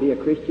trying to be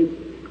a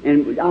Christian.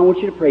 And I want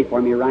you to pray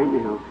for me right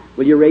now.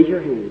 Will you raise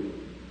your hand?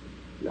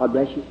 God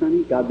bless you,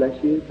 sonny. God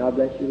bless you. God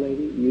bless you,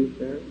 lady. You,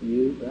 sir.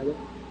 You, brother.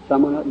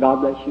 Someone else.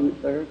 God bless you,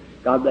 sir.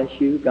 God bless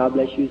you. God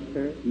bless you,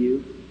 sir.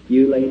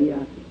 You, lady.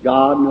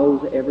 God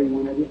knows every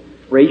one of you.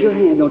 Raise your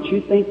hand. Don't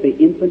you think the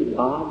infant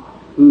God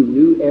who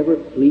knew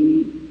every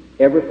flea,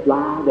 every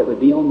fly that would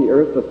be on the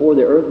earth before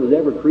the earth was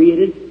ever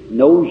created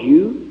knows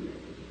you?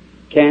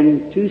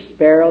 Can 2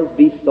 sparrows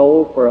be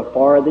sold for a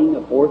farthing,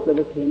 a fourth of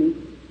a penny?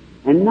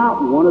 And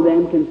not one of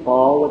them can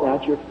fall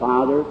without your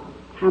Father.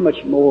 How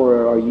much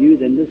more are you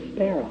than the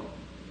sparrow?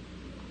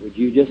 Would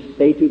you just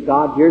say to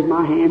God, here's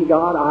my hand,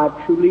 God,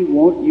 I truly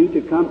want you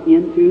to come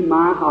into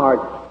my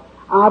heart.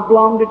 I've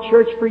belonged to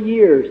church for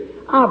years.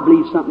 I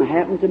believe something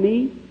happened to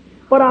me,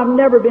 but I've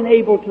never been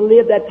able to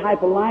live that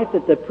type of life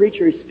that the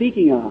preacher is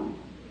speaking of.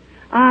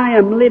 I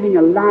am living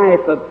a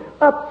life of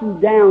ups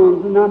and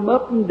downs, and I'm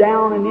up and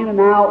down and in and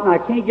out, and I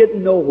can't get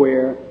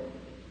nowhere.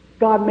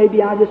 God,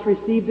 maybe I just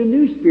received a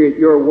new spirit.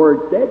 Your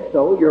word said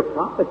so. Your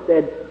prophet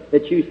said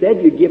that you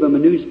said you'd give him a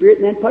new spirit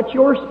and then put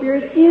your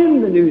spirit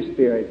in the new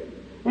spirit.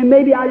 And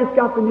maybe I just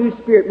got the new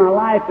spirit. My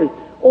life is,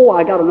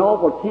 I got an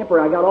awful temper.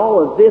 I got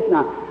all of this. And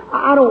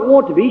I don't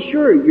want to be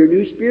sure. Your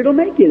new spirit will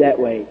make you that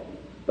way.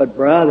 But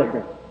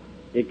brother,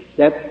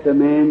 except the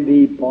man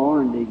be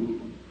born again.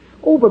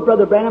 Oh, but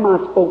Brother Branham, I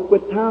spoke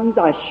with tongues.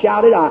 I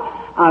shouted.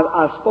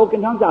 I spoke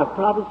in tongues. I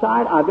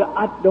prophesied.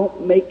 I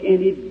don't make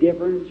any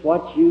difference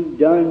what you've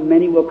done.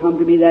 Many will come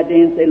to me that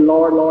day and say,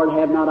 Lord, Lord,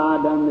 have not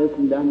I done this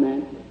and done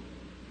that?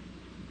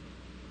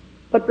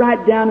 But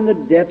right down in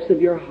the depths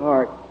of your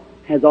heart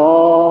has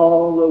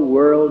all the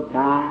world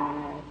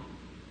died,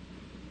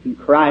 and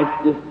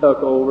Christ just took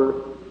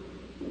over.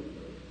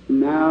 And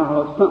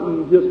now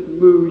something just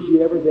moves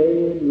you every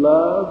day in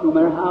love. No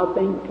matter how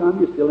things come,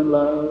 you're still in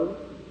love.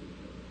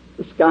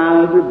 The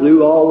skies are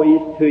blue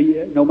always to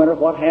you. No matter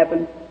what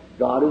happens,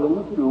 God is on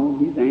the throne.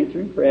 He's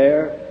answering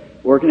prayer,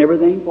 working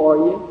everything for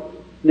you.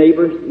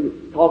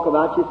 Neighbors talk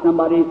about you.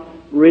 Somebody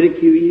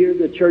ridicule you.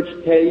 The church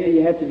tell you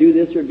you have to do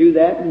this or do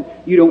that, and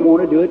you don't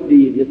want to do it. Do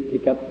you just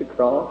pick up the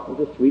cross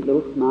with a sweet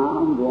little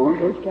smile and go on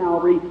towards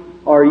Calvary?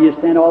 Or you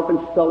stand off and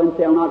sullen and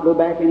say, I'll not go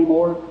back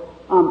anymore?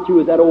 I'm through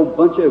with that old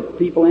bunch of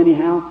people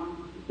anyhow.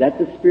 Is that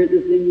the Spirit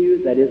that's in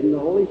you? That isn't the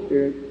Holy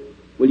Spirit.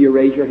 Will you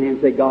raise your hand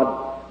and say,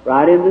 God,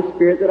 right in the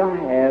Spirit that I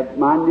have,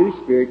 my new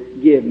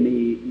Spirit, give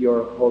me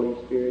your Holy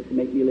Spirit to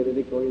make me live a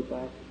victorious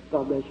life.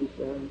 God bless you,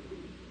 sir.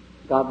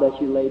 God bless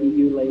you, lady,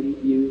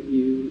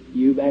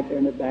 you back there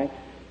in the back.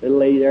 Little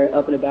lady there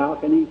up in the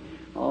balcony.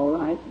 All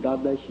right.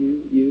 God bless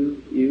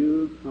you,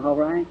 you. All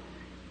right.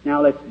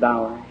 Now let's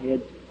bow our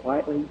heads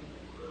quietly.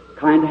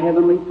 Kind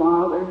Heavenly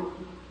Father,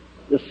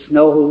 the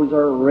snows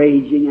are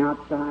raging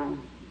outside.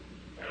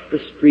 The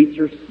streets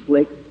are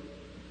slick.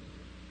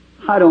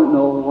 I don't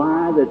know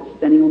why that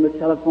standing on the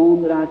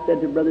telephone that I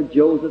said to Brother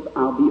Joseph,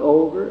 I'll be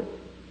over.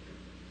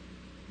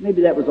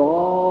 Maybe that was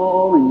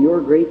all in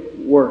your great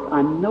work.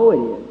 I know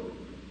it is.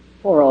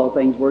 For all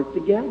things work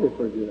together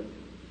for good.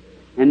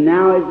 And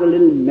now as the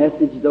little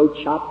message,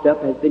 though chopped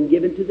up, has been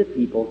given to the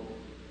people,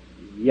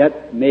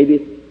 yet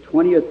maybe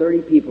 20 or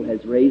 30 people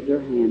has raised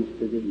their hands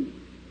to Thee.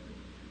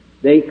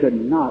 They could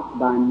not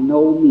by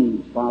no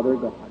means, Father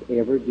God,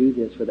 ever do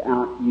this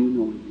without You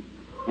knowing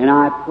it. And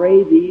I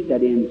pray Thee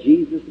that in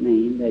Jesus'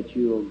 name that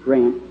You will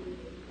grant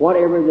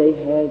whatever they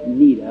have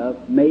need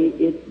of, may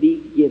it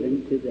be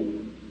given to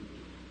them.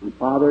 And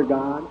Father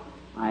God,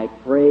 I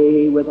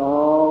pray with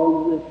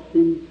all the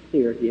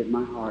sincerity of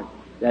my heart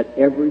that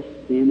every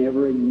sin,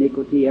 every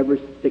iniquity, every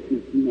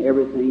sickness and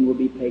everything will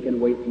be taken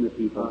away from the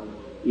people.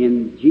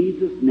 In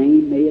Jesus'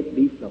 name may it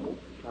be so.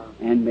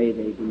 And may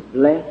they be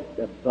blessed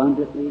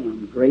abundantly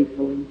and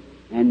gratefully.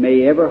 And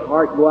may every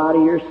heart go out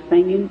of here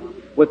singing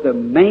with the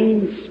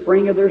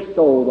mainspring of their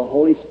soul, the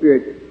Holy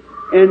Spirit,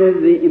 and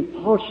in the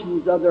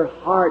impulsions of their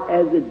heart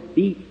as it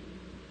beats.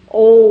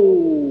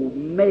 Oh,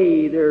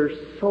 may their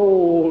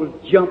soul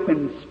jump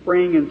and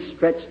spring and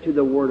stretch to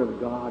the Word of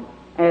God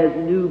as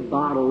new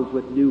bottles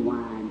with new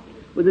wine,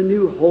 with a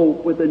new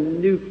hope, with a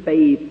new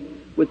faith,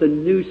 with a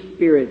new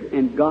Spirit,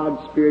 and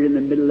God's Spirit in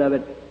the middle of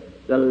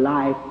it, the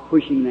life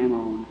pushing them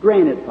on.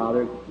 Grant it,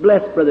 Father.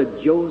 Bless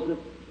Brother Joseph.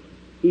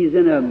 He's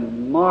in a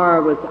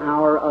marvelous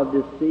hour of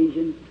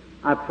decision.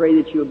 I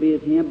pray that You'll be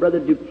with him. Brother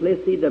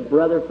Duplessis, the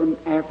brother from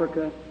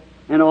Africa,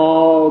 and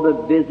all the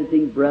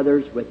visiting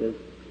brothers with us.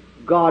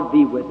 God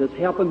be with us.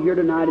 Help them here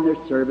tonight in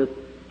their service.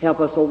 Help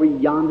us over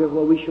yonder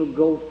where we shall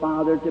go,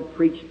 Father, to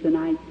preach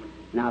tonight.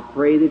 And I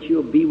pray that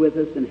You'll be with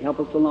us and help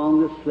us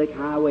along the slick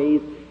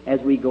highways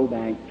as we go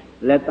back.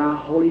 Let Thy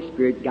Holy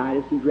Spirit guide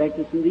us and direct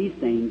us in these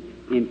things.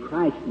 In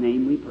Christ's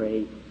name we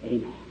pray.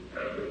 Amen.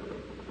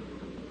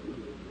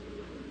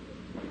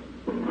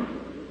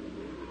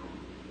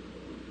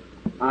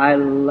 I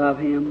love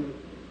Him.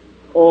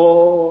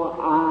 Oh,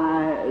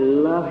 I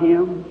love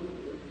Him.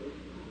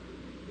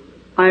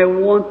 I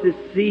want to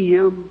see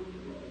Him.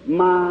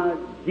 My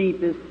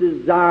deepest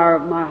desire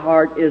of my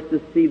heart is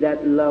to see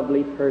that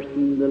lovely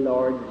person, the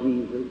Lord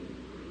Jesus.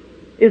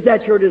 Is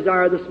that your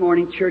desire this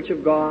morning, Church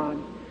of God?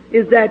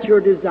 Is that your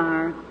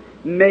desire?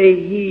 May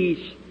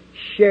He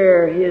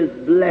share His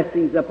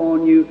blessings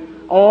upon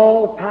you.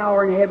 All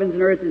power in heavens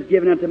and earth is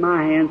given unto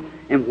my hands,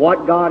 and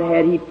what God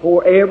had, He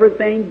poured.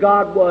 Everything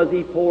God was,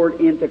 He poured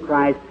into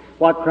Christ.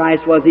 What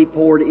Christ was, He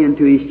poured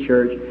into His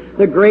church.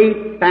 The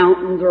great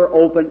fountains are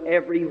open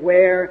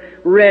everywhere,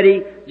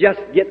 ready. Just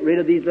get rid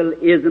of these little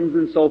isms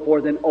and so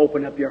forth and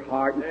open up your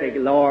heart and say,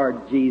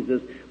 Lord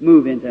Jesus,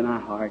 move into my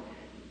heart.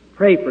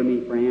 Pray for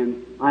me,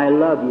 friend. I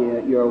love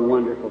you. You're a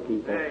wonderful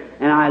people.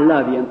 And I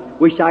love you.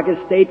 Wish I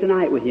could stay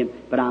tonight with Him,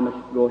 but I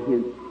must go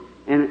hence.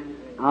 And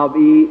I'll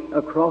be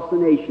across the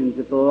nations,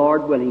 if the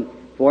Lord willing,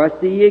 before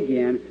I see you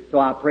again. So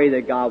I pray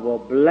that God will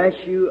bless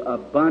you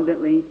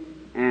abundantly.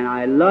 And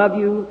I love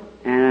you,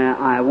 and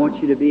I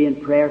want you to be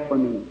in prayer for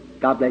me.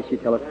 God bless you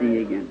till I see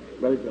you again.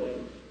 Brother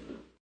Joseph.